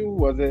shock to you?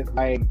 Was it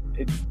like,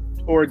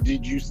 or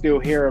did you still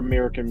hear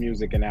American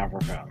music in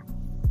Africa?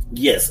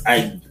 Yes,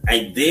 I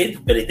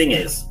did. But the thing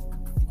is,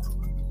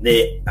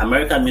 the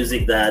American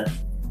music that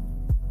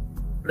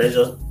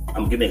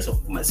I'm giving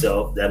example for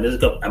myself. The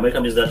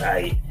American music that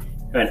I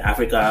hear in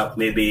Africa,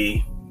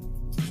 maybe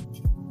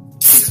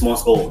 6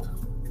 months old,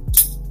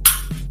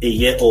 a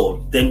year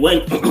old. Then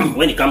when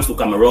when it comes to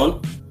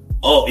Cameroon,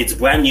 oh, it's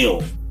brand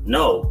new.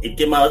 No, it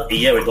came out a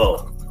year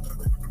ago.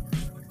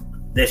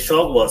 The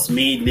shock was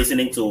me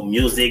listening to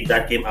music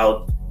that came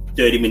out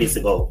 30 minutes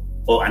ago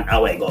or an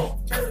hour ago.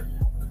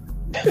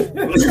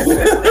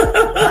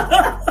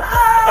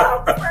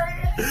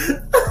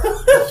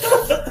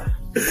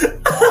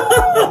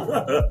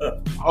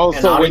 Oh,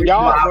 so when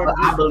y'all,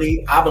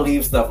 I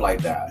believe stuff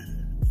like that.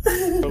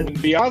 So when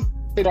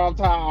Beyonce dropped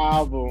her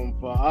album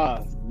for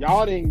us,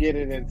 y'all didn't get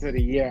it until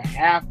the year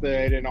after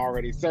it had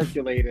already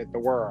circulated the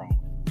world.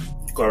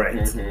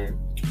 Correct. Mm-hmm.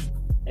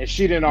 And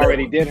she didn't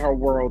already did her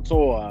world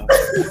tour.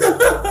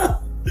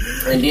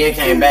 And then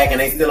came back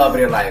and they still over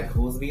there like,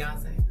 who's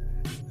Beyonce?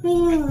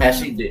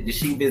 Did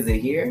she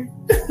visit here?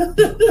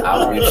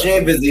 If she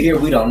ain't visit here,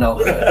 we don't know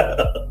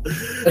her.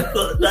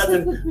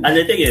 And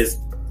the thing is,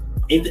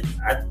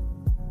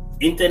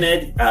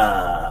 internet,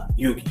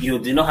 you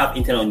do not have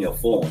internet on your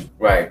phone.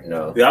 Right,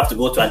 no. You have to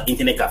go to an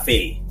internet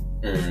cafe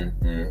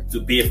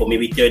to pay for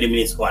maybe 30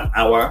 minutes or an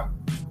hour.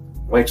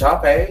 Wait, y'all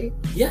pay?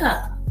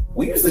 Yeah.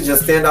 We used to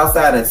just stand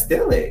outside and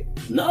steal it.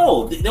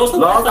 No, there was no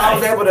long as I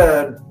was able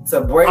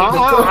to break the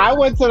code. I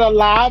went to the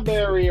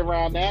library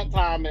around that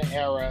time and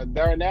era.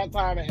 During that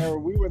time and era,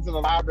 we went to the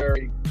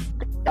library.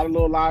 Got a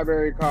little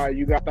library card.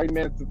 You got 30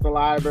 minutes at the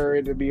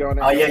library to be on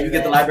it. Oh yeah, you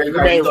get the library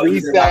card. You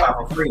reset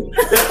for free.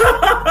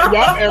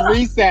 Yup, and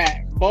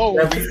reset. Boom.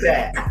 Yeah,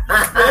 reset.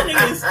 The thing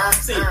is,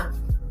 see,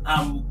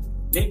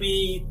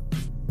 maybe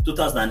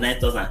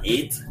 2009,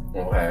 2008.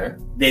 Okay.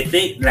 They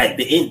think like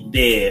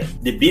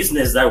the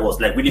business that was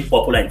like really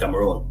popular in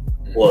Cameroon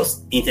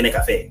was internet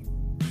cafe.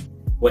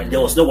 Well, there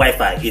was no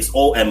Wi-Fi. It's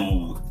all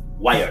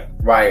wired.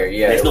 Wired,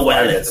 yeah. There's no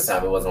wireless at the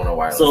time. It wasn't on a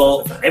wireless.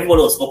 So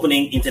everybody was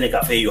opening internet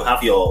cafe. You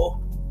have your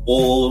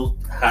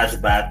old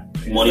hatchback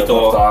monitor.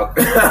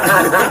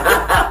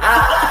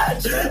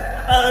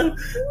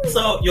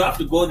 So you have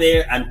to go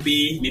there and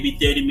pay maybe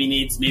 30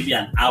 minutes, maybe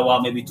an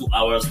hour, maybe 2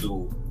 hours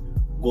to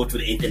go to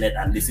the internet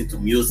and listen to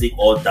music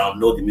or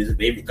download the music.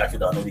 Maybe catch you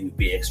downloading, you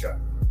pay extra.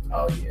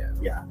 Oh yeah.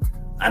 Yeah.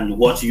 And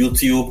watch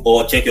YouTube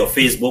or check your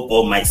Facebook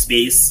or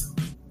MySpace.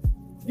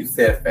 You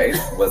said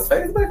Facebook. Was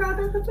Facebook out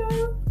there at the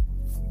time?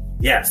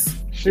 Yes.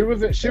 She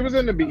was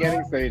in the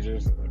beginning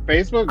stages.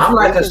 Facebook. I'm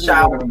like a Facebook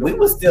child. We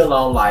were still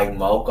on like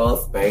Moco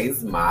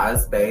Space,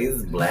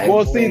 MySpace, Black.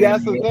 Well, see,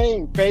 that's the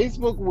thing.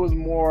 Facebook was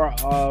more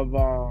of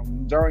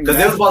during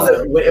because it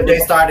wasn't if they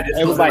started.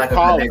 It was like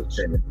college. A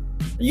connection.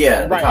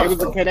 Yeah, right. It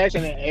was a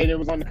connection, and it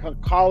was on the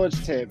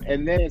college tip,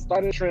 and then it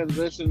started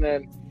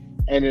transitioning,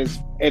 and is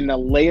in the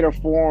later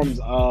forms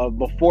of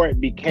before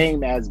it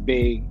became as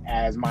big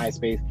as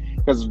MySpace,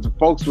 because the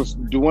folks was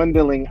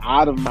dwindling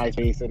out of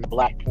MySpace and the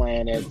Black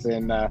Planets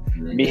and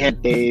Mi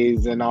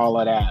Gentes and all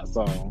of that.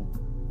 So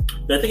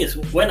the thing is,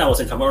 when I was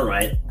in Cameroon,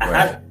 right,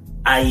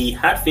 I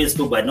had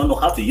Facebook, but I don't know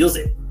how to use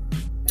it.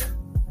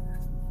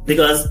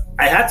 Because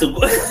I had to go,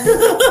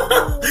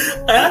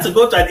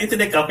 to an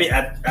internet cafe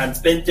and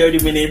spend 30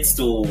 minutes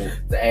to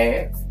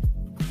ask.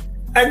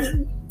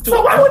 And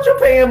so why would you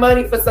paying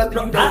money for something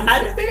you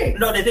don't think?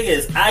 No, the thing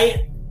is,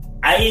 I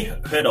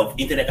heard of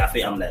internet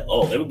cafe. I'm like,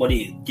 oh,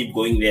 everybody keep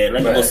going there.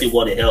 Let me go see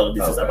what the hell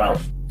this is about.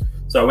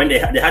 So when they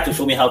had to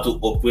show me how to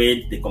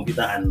operate the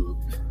computer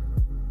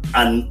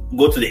and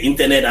go to the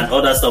internet and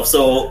all that stuff.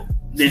 So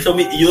they showed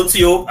me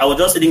YouTube. I was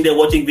just sitting there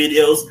watching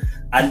videos.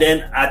 And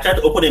then I tried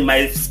to open in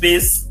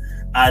MySpace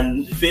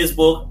and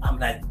Facebook. I'm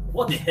like,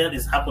 what the hell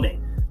is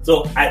happening?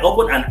 So I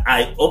opened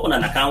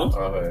an account.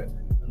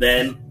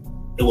 Then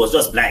it was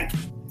just blank.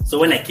 So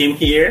when I came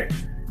here,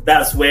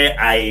 that's where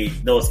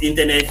there was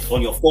internet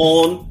on your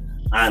phone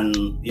and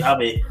you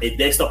have a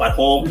desktop at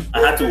home.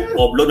 I had to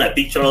upload my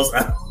pictures.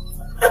 I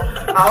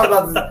was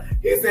about to,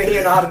 he said he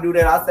didn't know how to do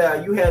that. I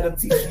said, you had them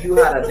teach you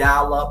how to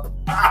dial up.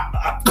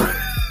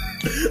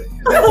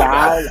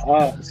 Dial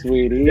up,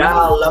 sweetie.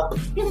 Dial up.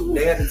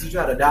 They had to teach you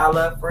how to dial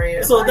up,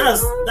 friend. So that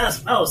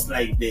was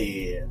like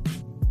the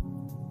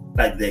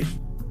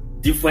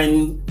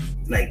different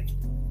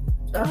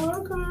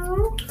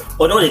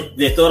although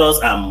they taught us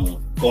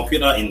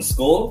computer in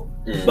school,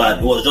 but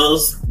it was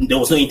just there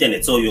was no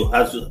internet, so you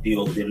had to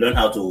they learn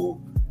how to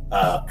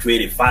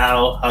create a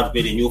file, how to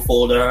create a new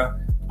folder,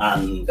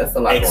 and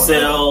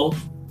Excel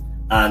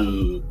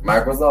and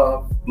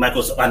Microsoft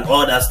and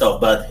all that stuff.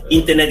 But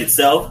internet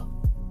itself,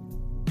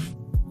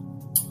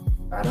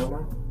 I don't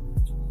know.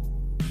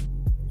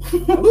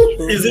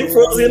 Is it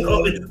frozen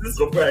or is it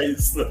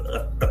surprised?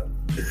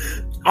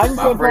 I'm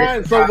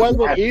surprised. So was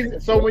it easy?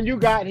 So when you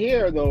got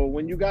here,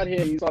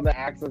 you saw the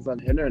access on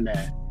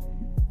internet.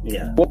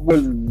 Yeah. What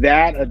was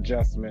that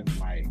adjustment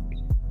like?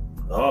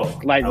 Oh,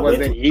 like was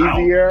it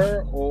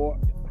easier or?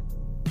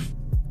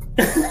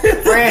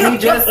 Fran, he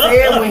just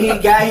said when he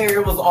got here,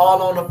 it was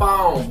all on the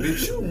phone.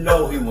 Bitch, you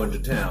know he went to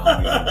town.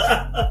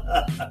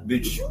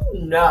 Bitch, you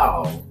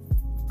know.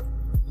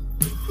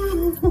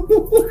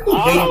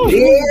 Oh. He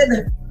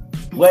did.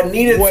 what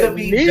needed to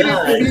be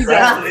done.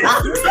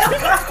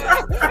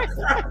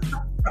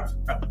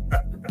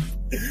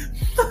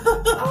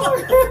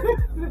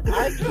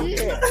 I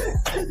can't.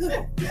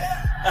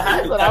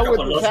 I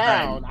went to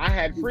town. I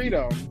had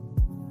freedom.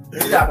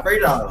 You got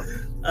freedom.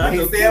 What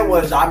he said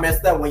was, I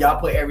messed up when y'all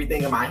put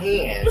everything in my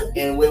hand,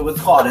 and it was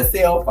called a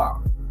cell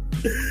phone.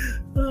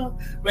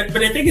 But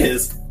the thing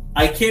is,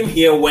 I came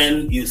here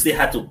when you still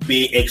had to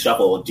pay extra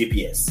for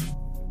GPS.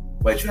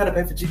 Wait, you had to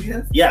pay for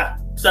GPS? Yeah,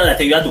 so I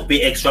think you had to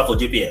pay extra for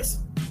GPS.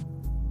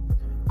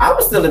 I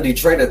was still in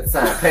Detroit at the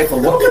time. Pay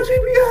for what for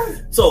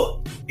GPS?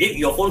 So if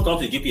your phone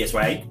comes with GPS,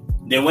 right?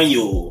 Then when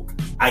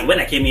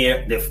I came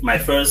here, my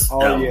first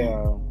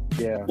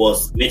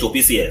was Metro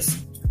PCS.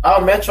 Oh,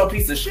 Metro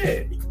piece of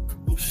shit.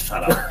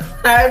 Shut up.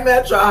 Hey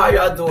Metro, how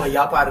y'all doing?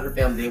 Y'all part of the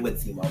family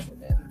with T-Mobile,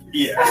 man.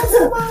 Yeah.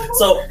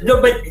 So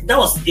no, but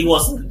it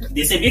was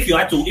they said if you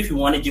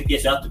wanted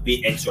GPS, you have to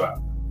pay extra.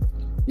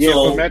 Yeah,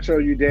 so, for Metro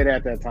you did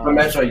at that time. For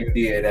Metro you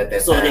did at that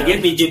time. So they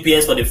gave me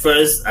GPS for the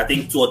first, I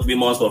think 2 or 3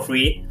 months for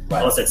free.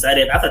 Right. I was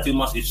excited. After 2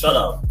 months, it shut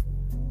off.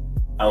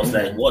 I was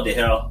like, what the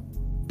hell?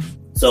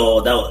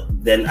 So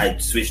then I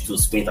switched to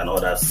Sprint and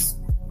others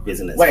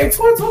business. Wait,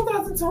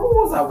 2002, who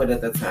was I with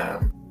at the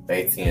time?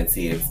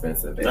 AT&T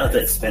expensive. That's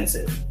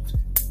expensive.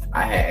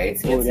 I had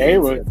AT&T. Ooh,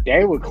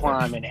 they were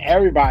climbing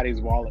everybody's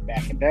wallet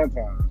back at that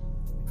time.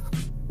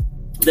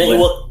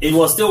 Then it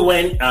was still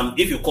when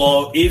if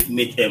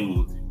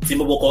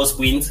T-Mobile calls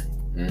Sprint,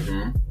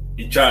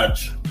 you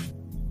charge.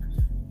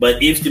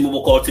 But if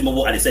T-Mobile calls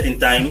T-Mobile at a certain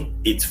time,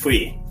 it's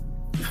free.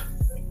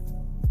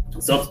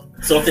 Something.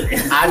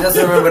 I just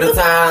remember the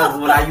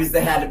times when I used to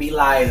have to be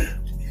like,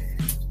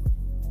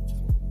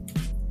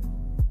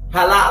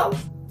 hello?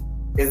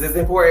 Is this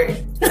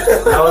important? No,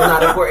 it's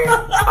not important.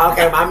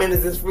 Okay, my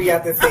minutes is free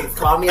after 6.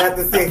 Call me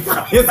after 6.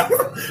 Exactly.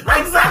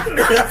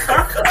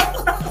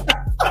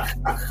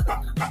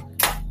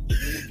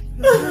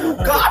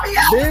 Call me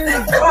after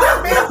 6.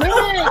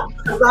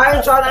 I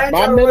ain't trying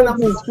to run up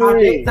on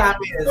big time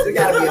minutes. It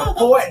gotta be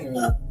important.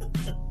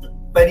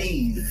 But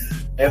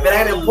if it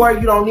ain't important,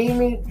 you don't need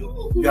me.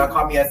 You gotta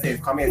call me at 6.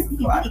 Call me at 6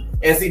 o'clock.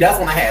 And see, that's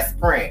when I had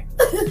Sprint.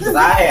 Because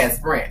I had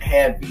Sprint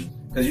heavy.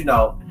 Because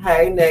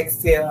hey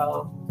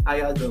Nextel. How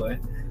y'all doing?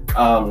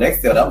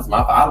 Nextel, that was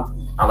my fault.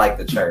 I like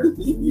the chirp.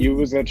 You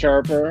was a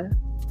chirper?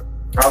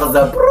 I was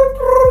a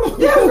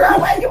yeah, girl,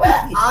 where you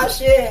at? Oh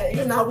shit,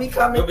 we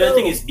coming. But the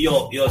thing is,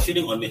 you're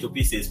shitting on Metro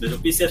PCS. Metro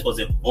PCS was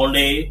the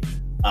only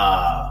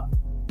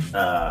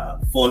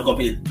phone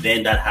company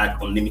then that had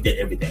unlimited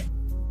everything.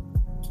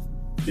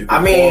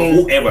 I mean,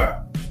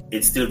 whoever,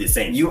 it's still the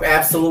same. You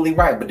absolutely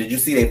right. But did you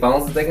see their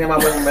phones that they came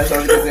out with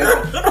Metro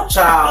PCS?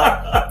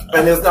 Child,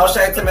 and there's no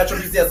shade to Metro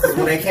PCS because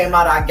when they came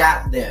out, I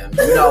got them.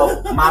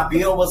 My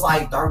bill was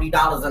like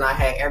 $30 and I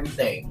had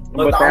everything.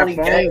 But the only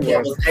game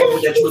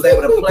that you was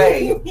able to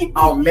play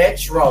on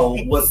Metro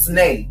was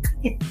Snake.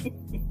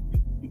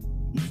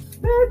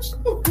 Bitch,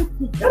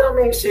 that don't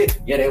mean shit.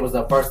 Yeah, they was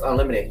the first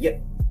unlimited. Yeah,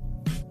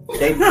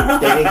 they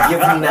didn't give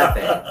me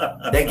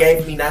nothing. They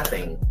gave me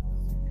nothing.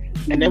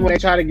 And then when they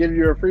tried to give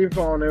you a free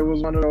phone, it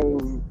was one of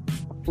those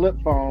flip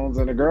phones,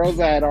 and the girls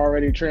had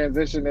already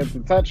transitioned into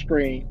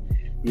touchscreen.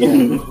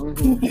 Yeah.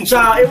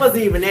 Child, it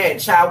wasn't even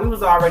that. Child, we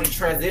was already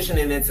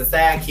transitioning into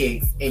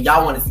sidekicks, and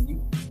y'all want to see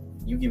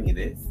you give me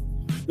this.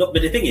 No,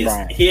 but the thing is,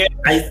 here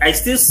I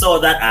still saw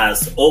that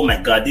as, oh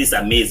my god, this is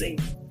amazing,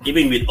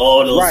 even with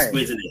all those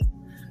craziness.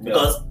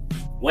 Because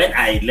when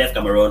I left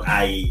Cameroon,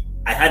 I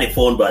had a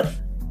phone, but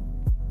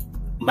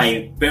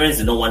my parents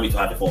did not want me to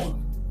have a phone.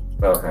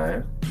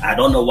 Okay. I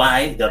don't know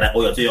why. They're like,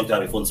 oh, you're too young to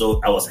have a phone. So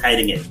I was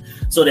hiding it.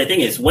 So the thing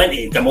is,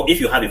 if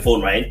you have a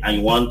phone, right, and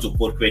you want to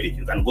put credit,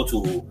 you can go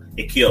to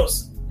a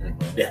kiosk.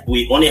 Mm-hmm.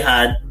 We only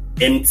had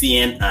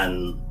MTN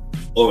and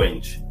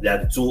Orange.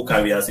 There are 2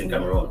 carriers in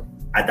Cameroon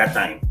at that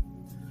time.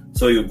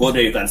 So you go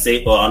there, you can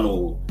say, oh, I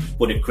want to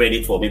put a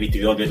credit for maybe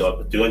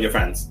 300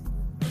 francs.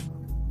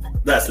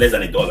 That's less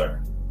than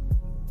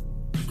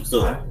 $1.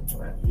 So,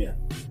 yeah.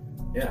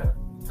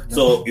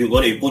 So you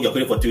go there, you put your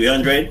credit for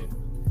 300.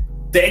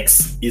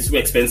 Text is too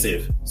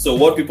expensive. So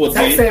what people do?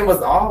 Texting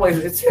was always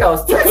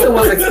texting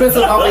was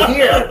expensive over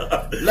here.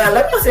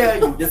 Let me tell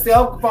you, the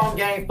cell phone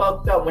game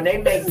fucked up. When they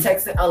made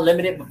texting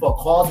unlimited before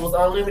calls was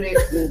unlimited,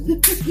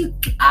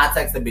 I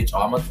text a bitch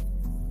almost.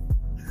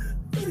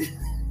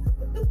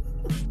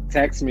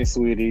 Text me,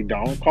 sweetie.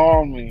 Don't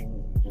call me.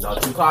 No,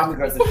 you call me,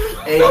 girl.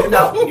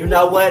 And you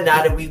know what?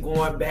 Now that we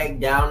going back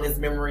down this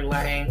memory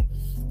lane,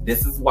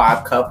 this is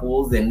why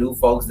couples and new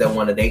folks that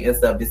want to date and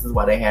stuff, this is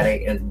why they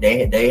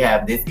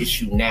have this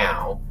issue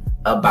now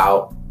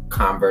about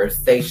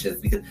conversations.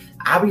 Because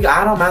I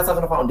don't mind talking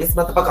on the phone. This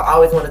motherfucker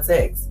always want to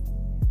text.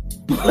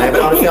 Blame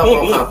it on the cell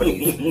phone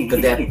companies.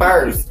 Because at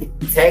first,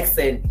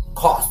 texting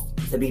cost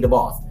to be the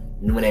boss.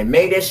 And when they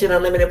made that shit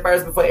unlimited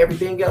first before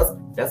everything else,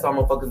 that's why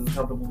motherfuckers is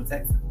comfortable with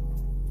texting.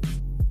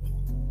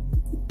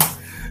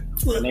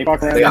 And they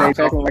talk around and they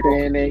talking like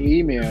they're in their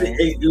email.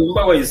 You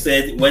remember what you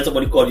said when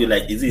somebody called you,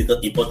 like, is it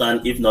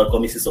important? If not, call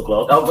me 6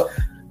 o'clock.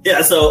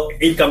 Yeah, so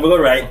in Cameroon,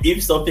 right,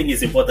 if something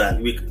is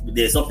important,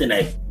 there's something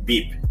like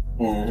beep.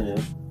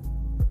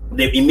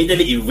 They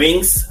immediately it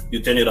rings,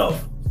 you turn it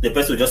off. The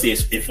person will just say a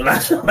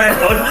flash. They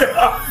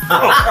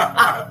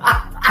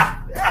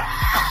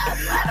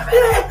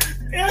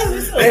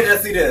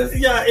just see this.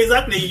 Yeah,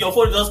 exactly. Your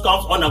phone just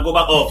comes on and go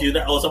back off.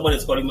 Or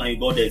somebody's calling you and you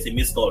go there, it's a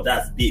missed call.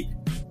 That's beep.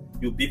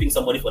 You're beeping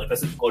somebody for the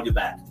person to call you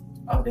back.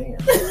 Oh, damn.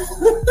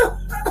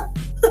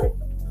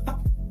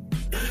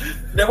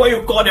 Then when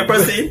you call the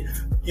person,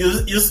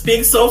 you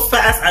speak so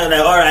fast and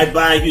like, all right,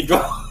 bye. You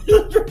drop.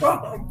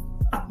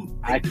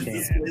 I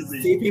can't.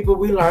 See, people,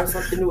 we learn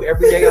something new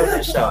every day on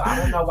this show. I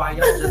don't know why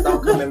y'all just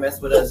don't come and mess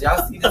with us.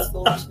 Y'all see this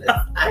foolishness?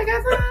 I ain't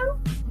got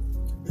time.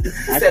 He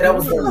said that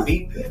was them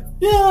beep.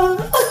 Yeah.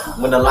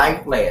 When the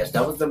light flashed,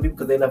 that was them beep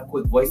because they left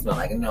quick voicemail.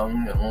 Like, no,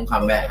 I'm gonna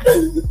come back.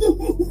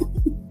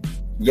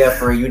 Yeah,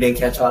 for you didn't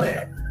catch all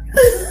that.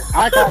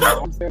 I caught it.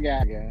 I'm still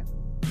gagging.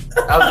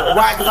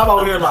 Right, because I'm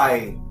over here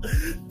like,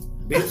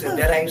 bitch, if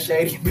that ain't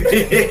shady,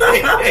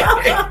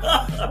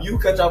 you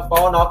cut your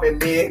phone off in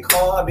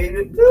mid-call,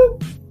 baby.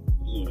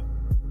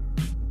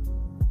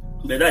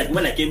 But that,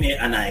 when I came here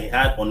and I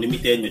had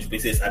unlimited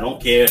notifications, I don't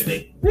care about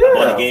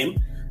the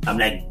game. I'm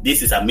like,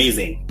 this is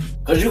amazing.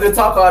 Because you can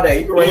talk all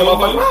day. You can run your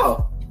motherfucking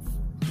mouth.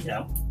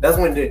 Yeah. That's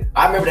when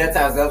I remember that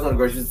time. That was when the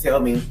girl used to tell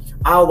me,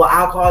 oh, well,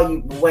 I'll call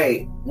you.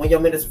 Wait, when your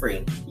minute's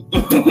free.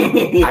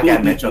 I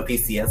got Metro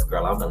PCS,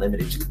 girl. I'm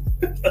unlimited.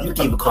 You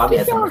keep calling me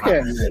at some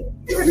Okay.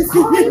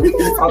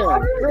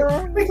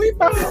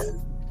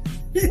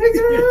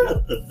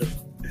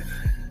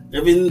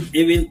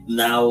 Even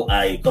now,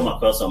 I come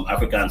across some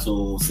Africans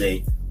who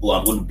say, "Oh,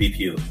 I'm going to beep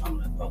you." I'm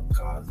like, "Oh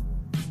God,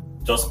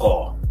 just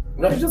call."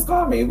 No, just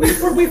call me.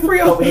 We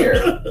free over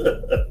here.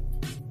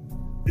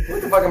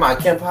 What the fuck am I?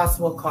 Can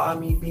possible call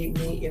me, beat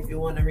me if you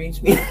want to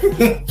reach me.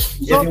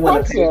 So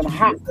question,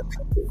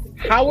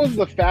 how was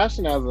the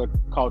fashion as a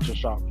culture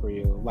shock for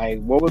you? Like,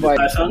 what was like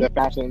the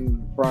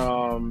fashion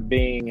from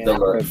being in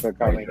Africa to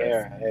coming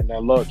here, and the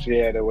looks,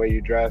 the way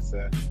you dress,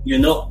 you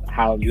know,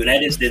 how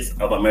United States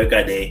of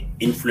America, they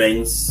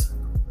influence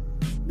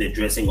the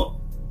dressing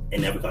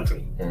in every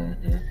country.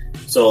 Mm-hmm.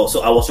 So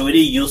I was already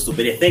used to.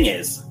 But the thing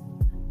is,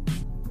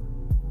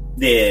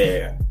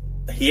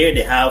 here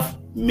they have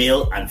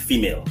male and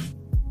female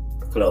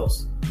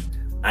clothes,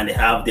 and they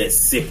have them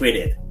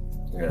separated.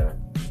 Yeah.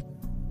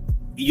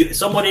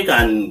 Somebody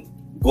can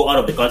go out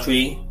of the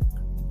country,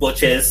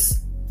 purchase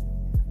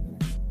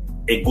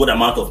a good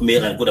amount of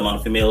male and good amount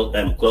of female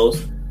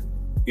clothes.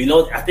 You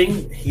know, I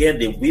think here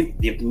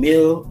the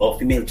male or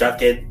female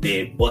jacket,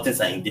 the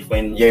buttons are in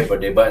different. Yeah,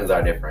 but the buttons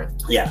are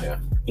different. Yeah.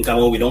 In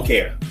Cameroon, we don't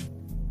care.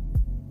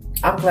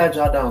 I'm glad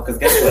y'all don't, because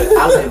guess what?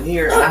 I live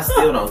here and I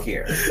still don't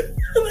care.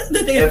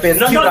 If it's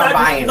cute, I'm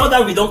buying it. Not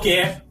that we don't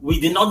care, we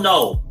did not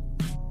know.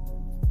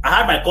 I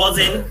had my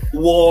cousin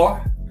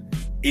wore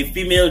a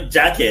female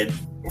jacket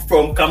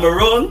from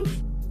Cameroon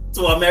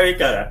to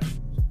America.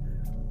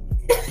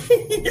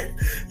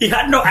 He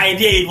had no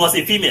idea it was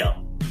a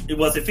female. It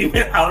was a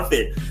female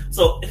outfit.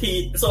 So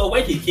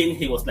when he came,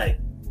 he was like,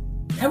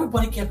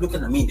 everybody kept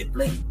looking at me in the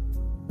plane.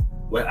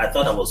 Well, I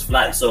thought I was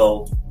fly.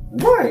 So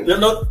right.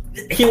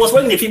 He was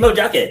wearing a female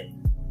jacket.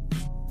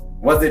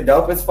 Was it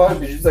dope as fuck?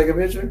 Did you take a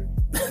picture?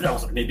 That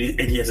was maybe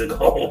 8 years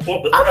ago.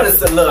 I'm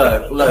just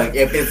look.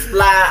 If it's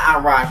fly,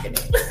 I'm rocking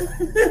it.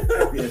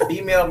 If it's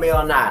female, male,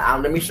 or not.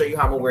 Let me show you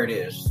how I'm gonna wear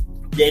this.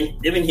 Then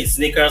even his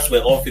sneakers were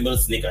all female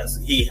sneakers.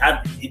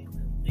 Yeah.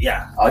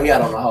 Oh, he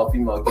had on a whole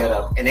female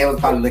getup, and they was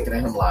probably looking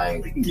at him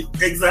like,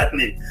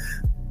 exactly.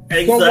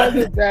 So was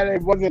it that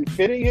it wasn't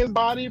fitting his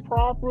body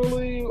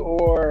properly,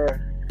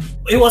 or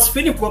it was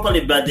fitting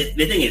properly? But the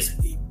thing is,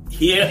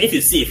 here, if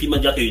you see a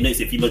female jacket, you know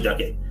it's a female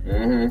jacket.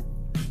 Mm-hmm.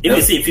 If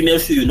you see a female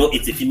shoe, you know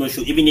it's a female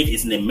shoe, even if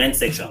it's in the men's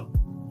section.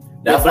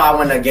 That's why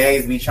when the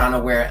gays be trying to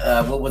wear,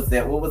 what was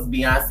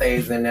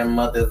Beyonce's and their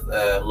mother's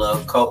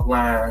little coat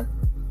line?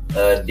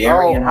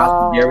 Darian,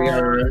 House of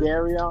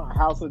Darian.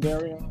 House of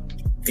Darian.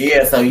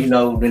 Yeah, so you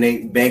know when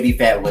they baby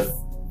fat was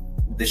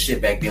the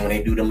shit back then when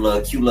they do them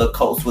little cute little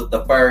coats with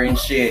the fur and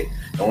shit,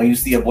 and when you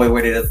see a boy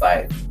wear it, it's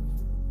like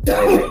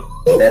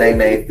that ain't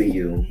made for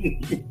you.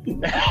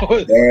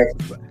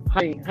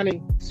 Honey,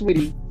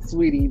 sweetie,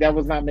 that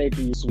was not made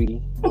for you,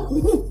 sweetie.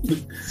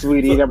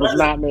 Sweetie, that was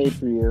not made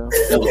for you.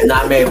 It was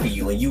not made for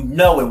you, and you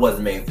know it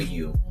wasn't made for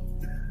you.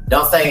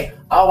 Don't say,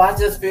 "Oh, I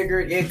just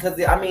figured it," because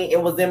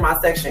it was in my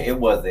section. It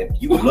wasn't.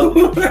 You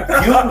looked for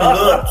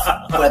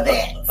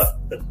that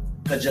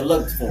because you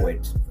looked for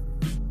it.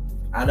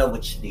 I know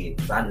what you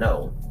did. I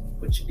know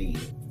what you did,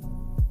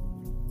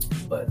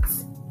 but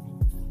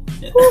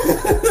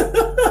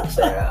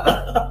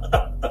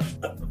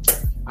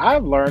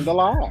I've learned a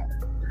lot.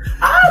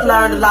 I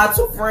learned a lot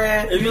too,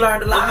 friend. You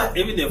learned a lot.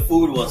 Even the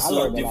food was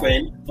so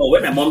different. But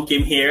when my mom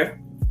came here,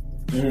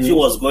 she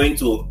was going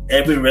to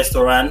every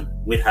restaurant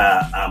with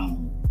her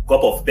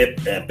cup of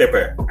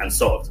pepper and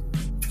salt.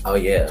 Oh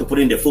yeah, to put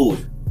in the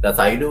food. That's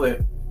how you do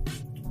it.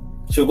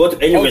 She'll go to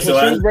any restaurant.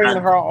 So she's bringing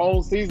her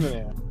own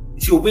seasoning.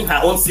 She'll bring her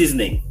own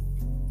seasoning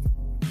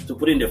to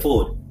put in the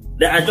food.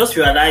 Then I just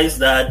realized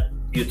that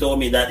you told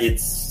me that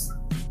it's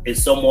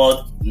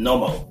somewhat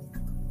normal.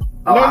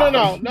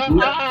 No.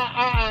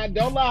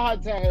 Don't let her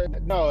tell her.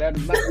 No, that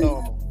is not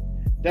normal.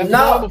 That's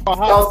normal for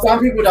her. So some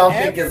people don't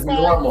think it's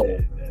normal.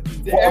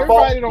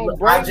 Everybody don't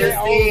bring their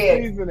own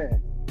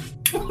seasoning.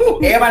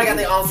 Everybody got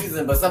their own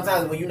seasoning, but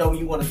sometimes when you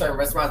want to serve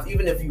restaurants,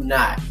 even if you're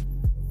not,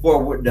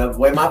 for the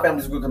way my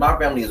family's grew, because my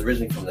family is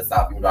originally from the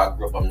South, even though I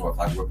grew up up north,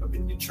 I grew up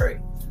in Detroit.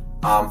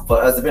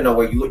 For us, depending on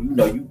where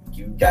you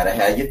gotta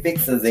have your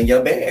fixings in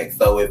your bag.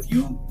 So if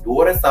you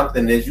order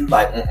something that you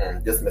like,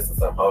 just missing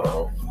something. Hold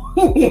on.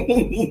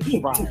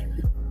 Right.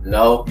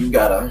 No, you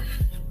gotta.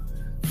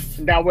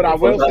 Now, what I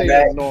will say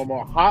is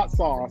normal. Hot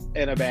sauce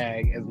in a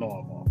bag is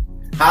normal.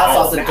 Hot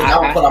sauce, because I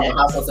will put on my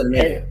hot sauce in a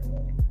minute.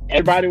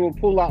 Everybody will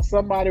pull out.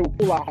 Somebody will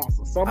pull out hot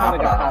sauce.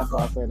 Somebody got hot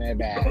sauce in their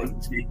bag.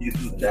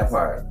 That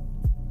part.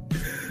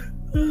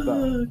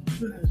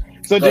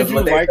 So did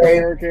you like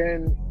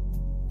American?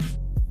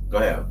 Go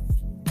ahead.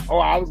 Oh,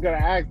 I was gonna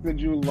ask, did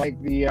you like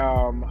the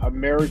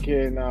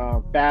American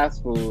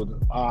fast food?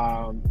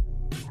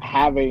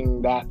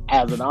 Having that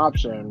as an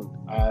option,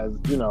 as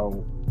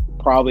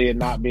probably it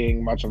not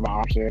being much of an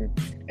option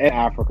in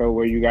Africa,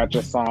 where you got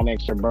your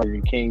Sonics, your Burger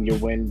King, your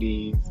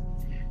Wendy's,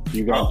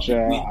 you got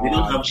your we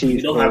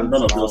don't have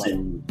none of those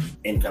in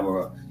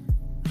Cameroon.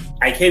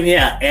 I came here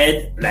and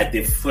ate like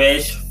the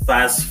fresh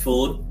fast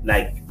food,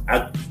 like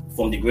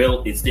from the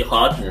grill. It's still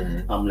hot.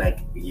 Mm-hmm. I'm like,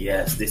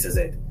 yes, this is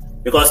it.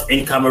 Because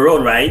in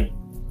Cameroon, right,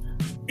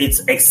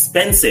 it's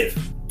expensive.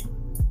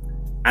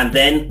 And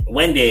then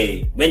when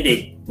they make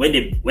it,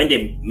 they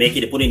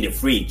put it in the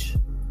fridge.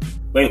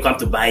 When you come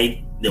to buy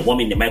it, they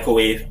warm it in the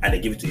microwave and they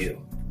give it to you.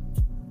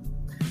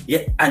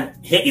 Yeah, and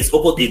here it's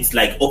opposite. It's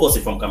like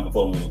opposite from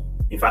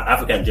in fact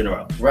Africa in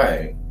general.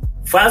 Right.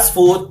 Fast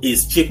food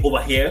is cheap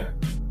over here,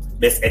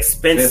 but it's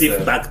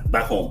expensive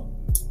back home.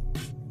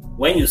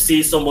 When you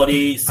see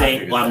somebody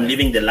saying, I'm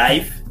living the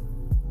life,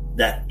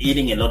 they're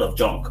eating a lot of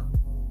junk.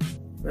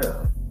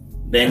 Yeah.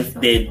 Then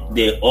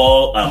they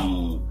all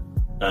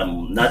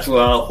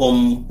natural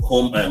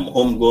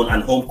homegrown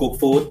and home cooked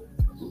food.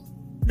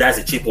 That's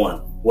a cheap one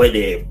where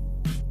they,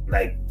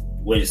 like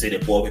when you say the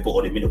poor people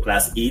or the middle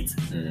class eat,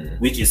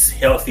 which is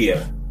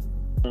healthier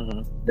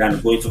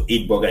than going to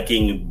eat Burger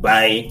King. You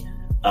buy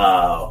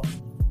a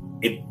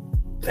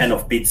pan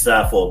of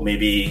pizza for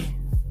maybe,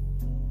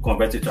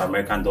 converted to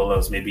American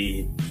dollars,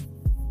 maybe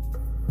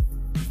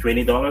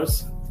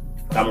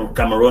 $20.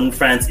 Cameroon,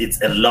 France,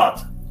 it's a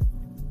lot.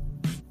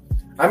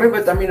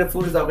 The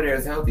food is over there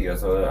is healthier,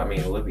 so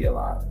it would be a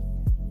lot.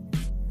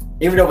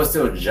 Even though it's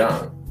still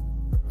junk,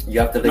 you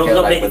have to look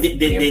at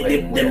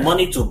the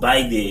money to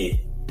buy the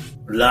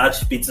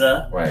large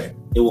pizza. Right.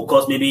 It will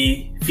cost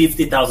maybe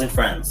 50,000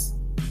 francs.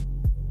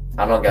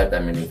 I don't got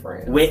that many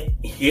francs. Wait,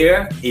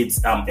 here it's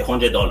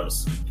 $100.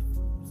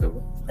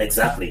 Super.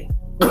 Exactly.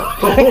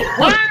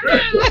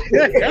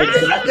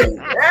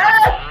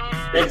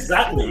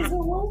 Exactly.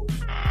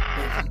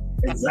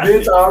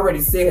 Bitch already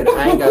said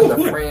I ain't got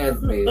the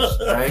friends,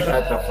 bitch. I ain't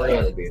got the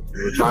friends, bitch.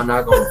 Which I'm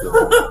not gonna do.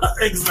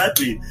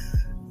 Exactly.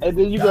 And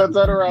then you gonna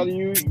turn around and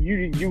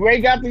you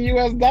ain't got the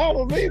US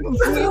dollars either.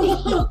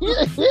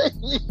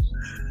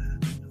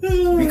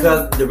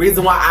 Because the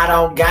reason why I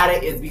don't got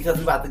it is because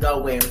we about to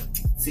go in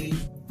tea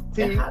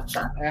and hot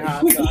chocolate.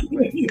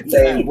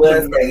 Say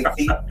what? Say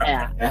tea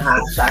and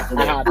hot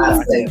chocolate.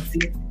 I say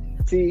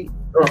tea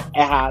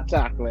and hot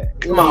chocolate.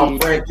 Come on,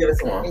 Frank, give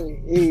us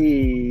one.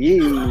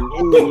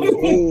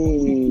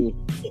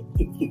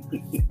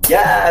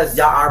 Yes,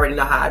 y'all already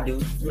know how I do.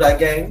 You like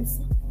games?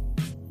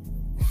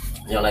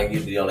 You don't like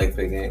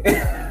big games?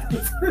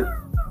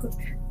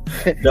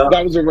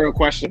 That was a real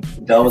question.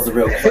 That was a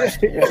real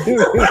question.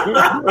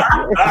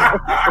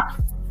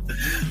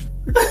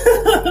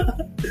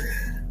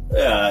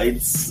 Yeah,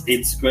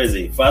 it's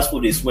crazy. Fast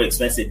food is more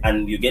expensive,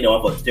 and you get the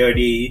one for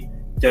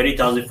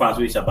 30,000 francs,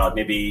 which is about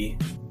maybe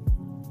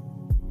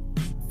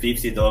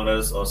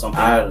 $50 or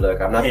something. Look,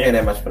 I'm not paying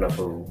that much for no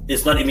food.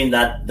 It's not even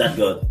that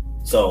good.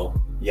 So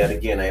yet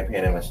again, I ain't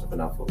paying that much for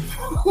no food.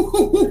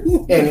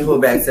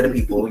 Anywho, back to the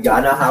people.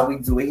 Y'all know how we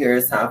do it here.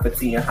 It's time for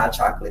tea and hot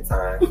chocolate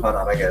time. Hold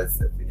on, I gotta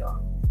sip for y'all.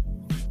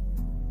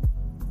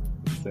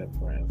 Sip,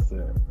 friend,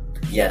 sip.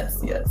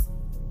 Yes.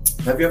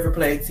 Have you ever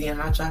played tea and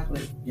hot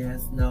chocolate?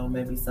 Yes, no,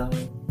 maybe so.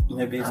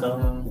 Maybe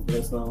so.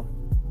 Yes, no.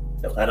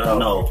 I don't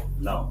know.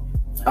 No.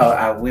 Oh,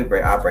 I'll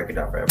break it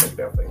down for you.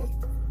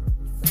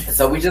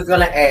 So we're just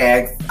gonna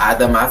ask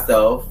either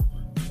myself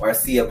or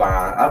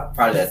Siobhan. I'll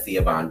probably let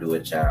Siobhan do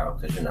it, child,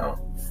 because you got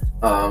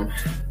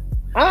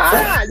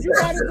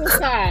it this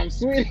time,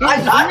 sweetie.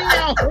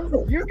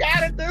 You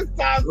got it this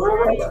time,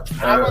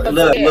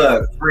 sweetie.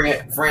 Look,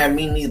 friend,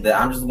 me neither.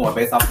 I'm just going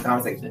based off the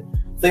conversation.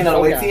 So the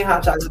way tea and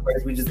hot chocolate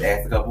works, we just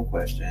ask a couple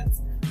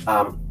questions.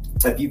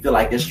 If you feel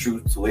like there's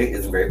truth to it,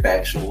 it's very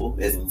factual.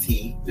 It's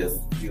tea,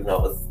 just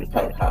it's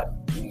pipe hot.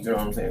 You know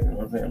what I'm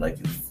saying? Like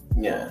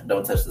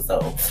don't touch the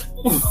soul.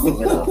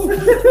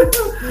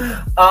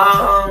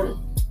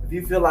 If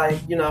you feel like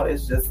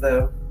it's just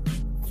a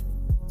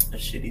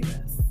shitty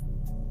mess.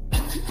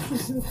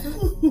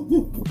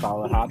 We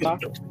call it hot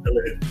chocolate.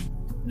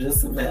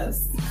 Just a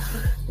mess.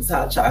 It's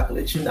hot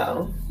chocolate, you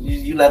know.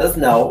 You let us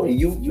know.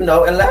 You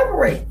know,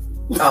 elaborate.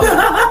 Elaborate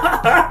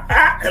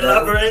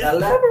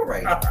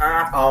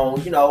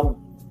on, you know,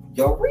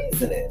 your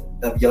reasoning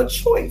of your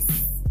choice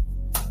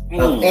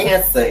of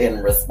answer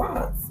and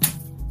response.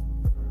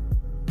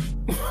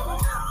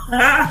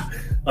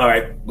 All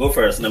right, go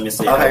first. Let me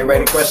see. Okay,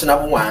 ready? Question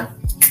number 1.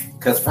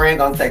 Because Fran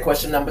gonna take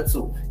question number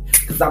 2.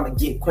 Because I'm gonna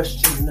get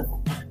question number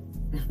 1.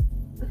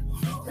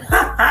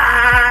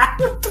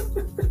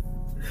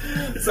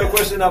 So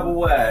question number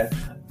 1.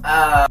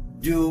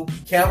 Do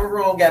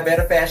Cameroon got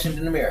better fashion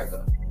than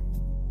America?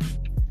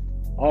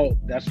 Oh,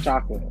 that's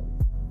chocolate.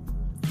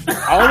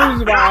 Only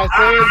reason why I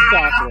say it's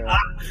chocolate.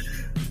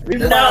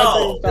 Reason why I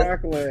say it's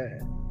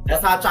chocolate.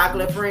 That's hot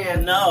chocolate,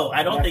 friend. No,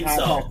 I don't think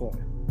so. Chocolate.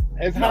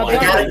 It's No, hot it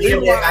gotta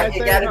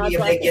chocolate. be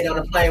if they get on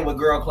a plane with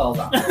girl clothes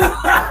on.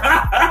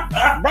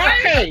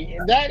 Right.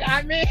 That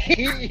I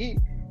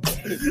mean.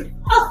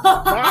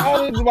 My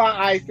only reason why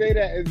I say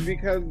that is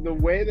because the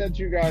way that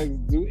you guys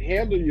do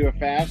handle your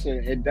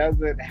fashion, it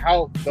doesn't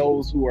help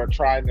those who are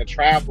trying to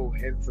travel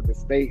into the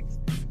States.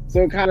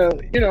 So it kind of,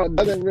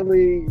 doesn't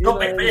really. No,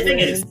 but the thing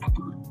is,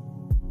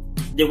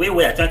 the way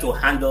we are trying to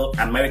handle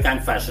American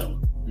fashion,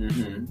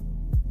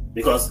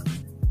 because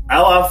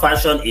our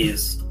fashion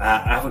is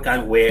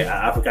African wear,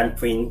 African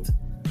print,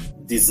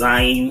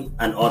 design,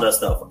 and other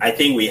stuff. I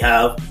think we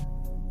have.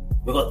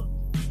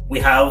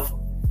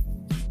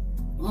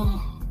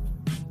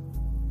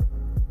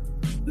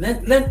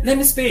 Let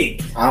me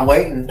speak. I'm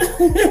waiting.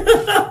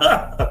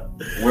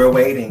 We're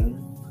waiting.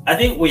 I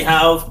think we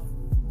have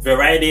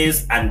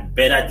varieties and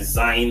better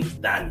design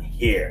than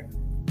here.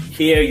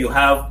 Here you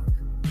have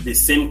the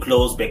same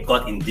clothes but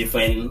cut in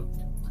different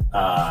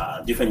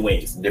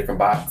ways. Different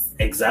box.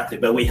 Exactly.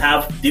 But we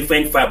have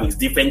different fabrics,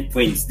 different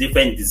prints,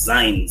 different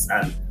designs,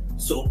 and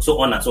so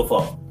on and so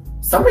forth.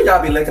 Some of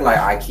y'all be looking like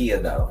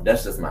IKEA though.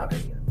 That's just my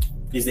opinion.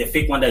 Is the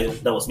fake one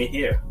that was made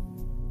here?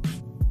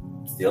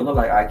 Still look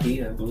like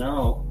IKEA.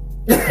 No.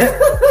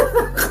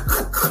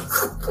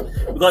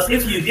 Because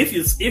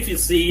if you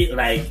see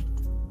like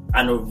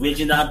an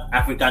original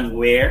African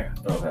wear,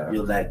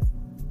 you're like,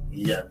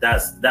 yeah,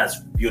 that's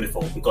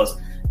beautiful because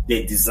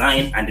the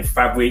design and the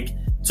fabric,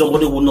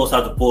 somebody who knows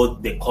how to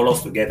put the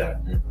colors together.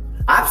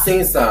 I've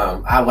seen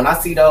some. When I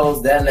see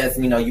those, that lets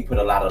me know you put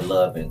a lot of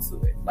love into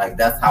it. Like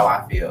that's how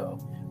I feel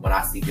when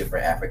I see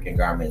different African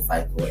garments,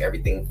 like where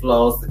everything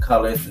flows, the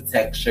colors, the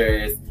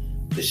textures,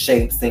 the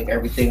shapes, and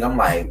everything. I'm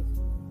like,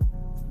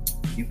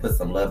 you put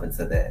some love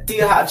into that. See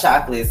hot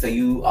chocolate. So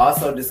you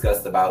also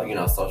discussed about,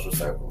 social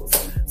circles.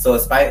 So in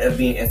spite of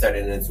being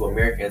inserted into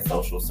American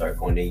social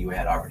circle, and then you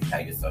had already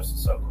had your social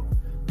circle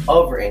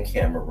over in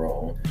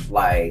Cameroon,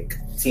 like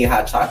Tea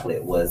Hot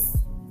Chocolate, was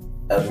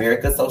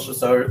America's social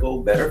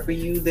circle better for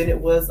you than it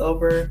was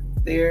over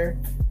there?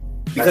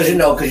 Because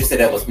because you said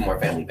that was more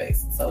family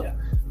based. So yeah.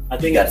 I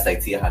think you got to say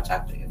Tea Hot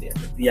Chocolate in there.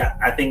 Yeah,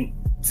 I think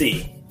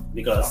tea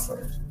because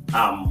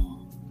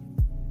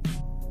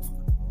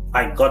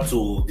I got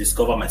to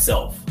discover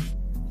myself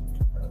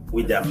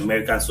with the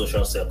American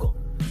social circle.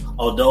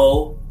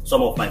 Although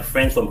some of my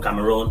friends from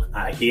Cameroon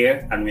are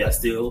here and we are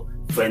still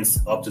friends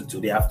up to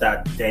today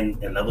after 10,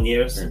 11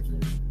 years.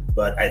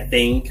 But I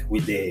think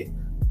with the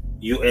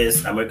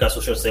US American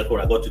social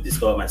circle, I got to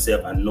discover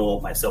myself and know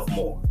myself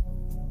more.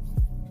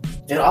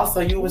 And also,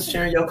 you was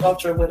sharing your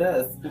culture with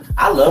us.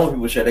 I love when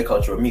people share their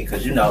culture with me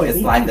because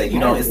it's like that.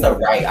 It's the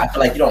right. I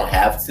feel like you don't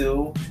have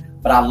to,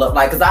 but I love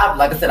because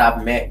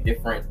I've met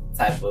different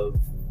type of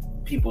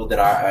people that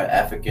are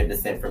African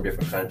descent from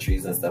different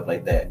countries and stuff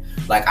like that.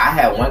 Like I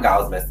had one guy I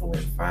was messing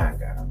with, fine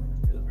guy,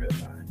 he was real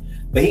fine,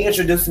 but he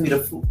introduced me to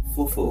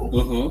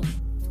fufu.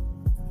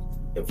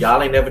 If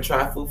y'all ain't never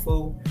tried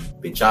fufu,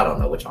 bitch, y'all don't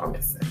know what y'all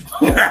missing.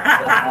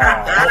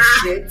 That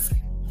shit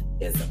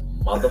is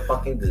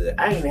motherfucking good.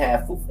 I ain't even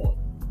had fufu.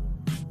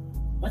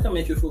 I can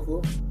make you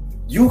fufu.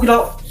 You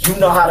know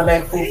how to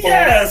make fufu?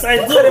 Yes, I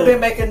do. Could have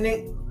been making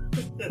it.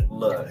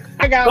 Look,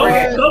 I got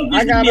Don't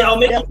visit me. I'll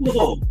make you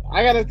fufu.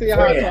 I gotta see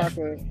hot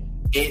chocolate.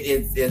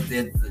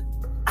 It's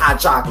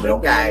hot chocolate,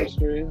 okay?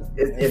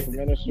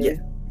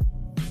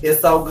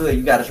 It's so good.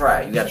 You gotta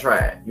try it.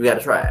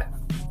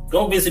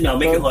 Don't visit me. I'll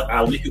make you hot.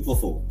 I'll make you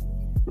fufu.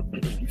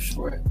 You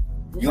sure?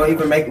 You don't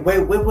even make it.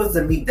 Wait, what was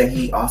the meat that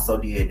he also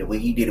did? The way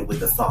he did it with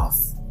the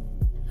sauce?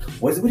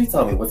 What he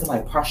told me? Was it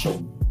like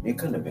partial? It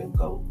couldn't have been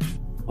goat.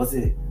 Was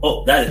it?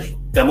 Oh, that is.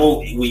 Come on,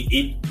 we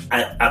eat.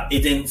 I've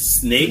eaten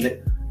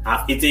snake.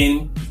 I've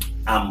eaten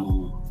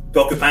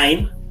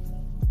porcupine,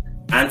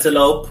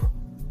 antelope.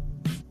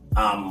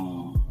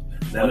 None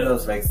of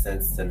those make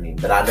sense to me,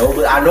 but I know it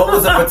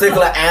was a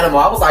particular animal.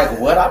 I was like,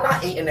 "What? I'm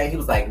not eating that." He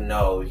was like,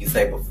 "No." He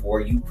said, "Before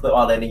you put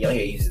all that in your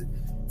head, you just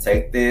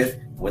take this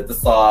with the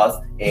sauce,"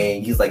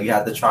 and he's like, "You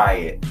have to try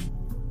it."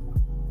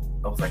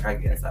 I was like, "I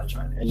guess I'll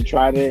try that." You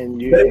tried it,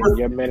 and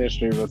your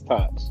ministry was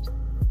touched.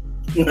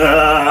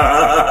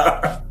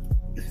 That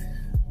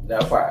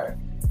part.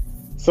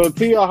 So,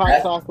 tea or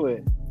hot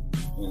chocolate?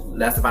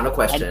 That's the final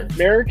question.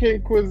 American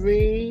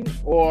cuisine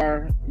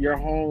or your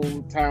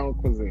hometown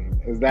cuisine?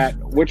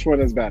 Which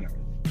one is better?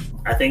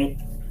 I think,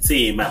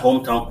 see, my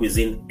hometown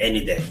cuisine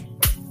any day.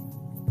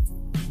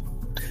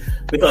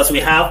 Because we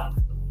have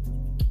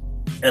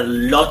a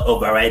lot of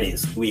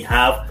varieties. We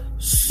have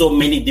so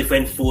many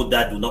different food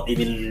that do not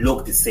even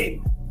look the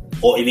same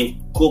or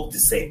even cook the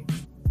same.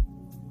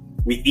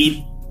 We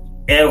eat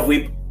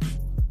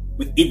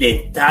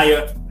the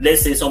entire,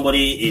 let's say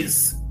somebody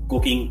is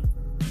cooking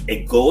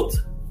a goat.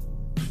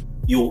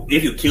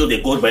 If you kill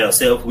the goat by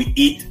yourself, we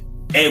eat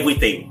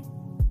everything.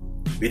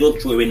 We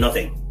don't throw away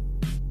nothing.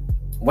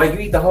 Wait, you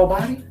eat the whole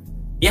body?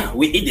 Yeah,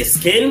 we eat the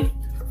skin,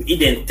 we eat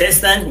the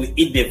intestine, we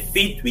eat the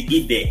feet, we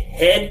eat the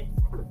head.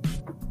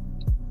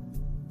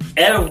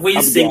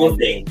 Every single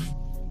thing.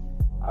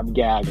 I'm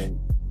gagging.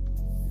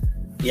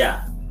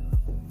 Yeah.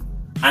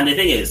 And the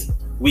thing is,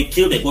 we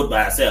kill the goat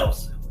by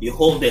ourselves. You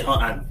hold the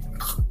hand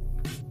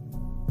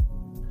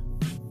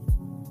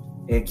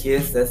and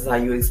kiss, that's how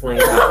you explain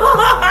how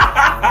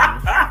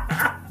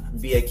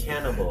be a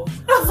cannibal.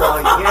 So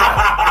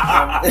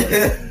yeah.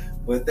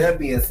 With that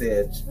being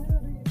said,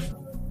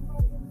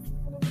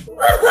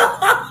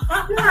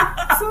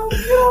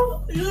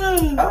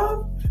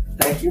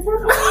 thank you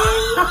for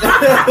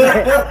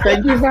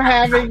thank you for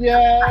having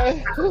us.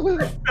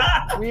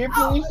 We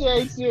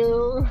appreciate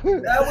you. We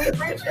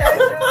appreciate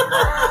you.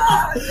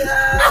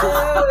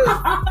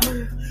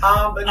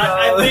 But no.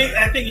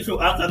 I think you should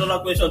ask another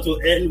question to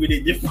end with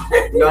a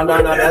different. No,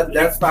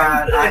 that's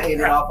fine. I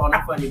ended off on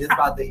the funny. This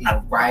about to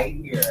end right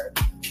here.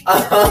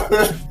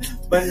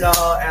 But no,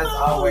 as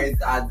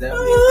always, I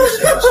definitely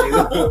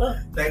appreciate you.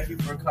 Thank you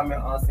for coming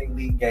on Sing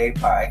League Gay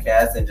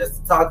Podcast and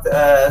just to talk to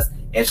us.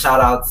 And shout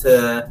out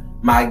to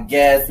my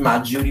guest, my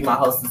Judy, my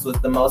hostess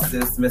with the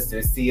mostest,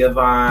 Mr.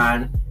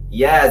 Siavon.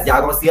 Yes,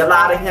 y'all gonna see a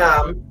lot of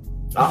him.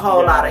 A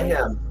whole lot of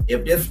him.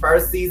 If this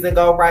first season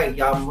go right,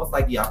 y'all most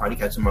likely y'all probably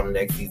catch him on the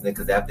next season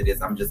because after this,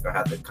 I'm just gonna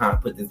have to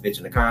put this bitch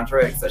in the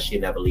contract so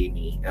she'll never leave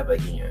me ever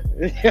again.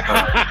 That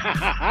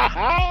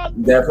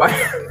part.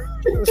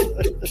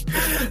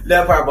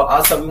 That part. But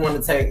also, we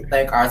want to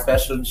thank our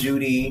special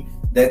Judy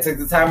that took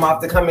the time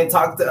off to come and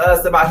talk to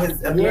us about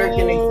his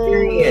American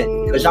experience.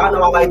 Because y'all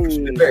know I like to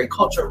keep it very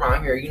cultural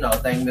around here. You know,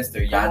 thank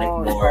Mr.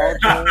 Yannick Moore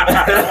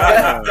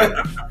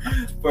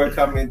for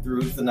coming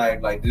through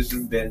tonight. Like, this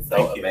has been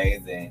so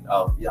amazing.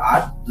 Oh,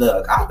 yeah,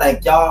 I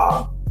thank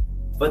y'all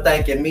for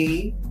thanking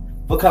me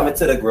for coming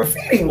to the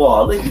graffiti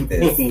wall. Look at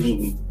this.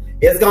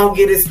 It's going to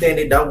get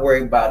extended. Don't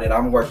worry about it.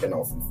 I'm working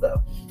on some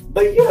stuff.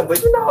 But yeah,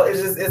 but you know,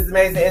 it's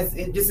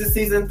amazing. This is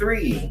season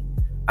 3.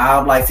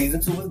 Like,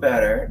 season 2 was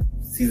better.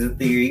 Season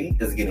 3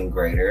 is getting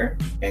greater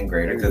and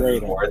greater because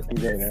there's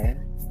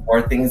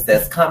more things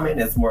that's coming.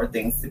 There's more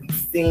things to be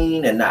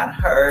seen and not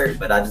heard.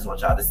 But I just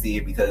want y'all to see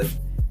it because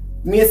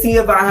me and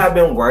Siavon have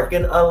been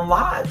working a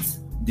lot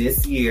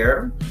this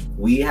year.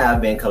 We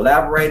have been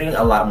collaborating.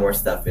 A lot more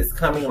stuff is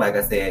coming. Like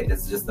I said,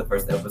 this is just the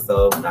first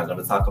episode. I'm not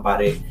going to talk about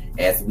it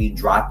as we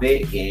drop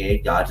it,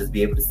 and y'all just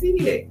be able to see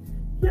it.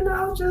 You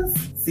know,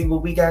 just see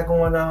what we got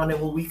going on and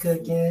what we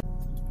cooking.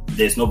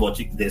 There's no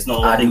budget. There's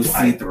no. I do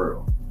see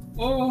through.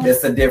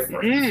 It's a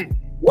difference.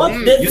 What?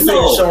 You say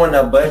you're showing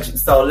a budget,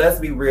 so let's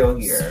be real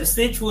here. The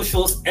see-through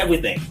shows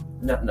everything.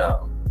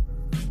 No.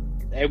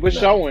 It was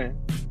showing.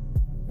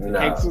 No.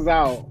 X was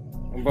out.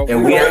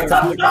 And we ain't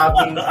talking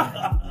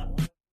about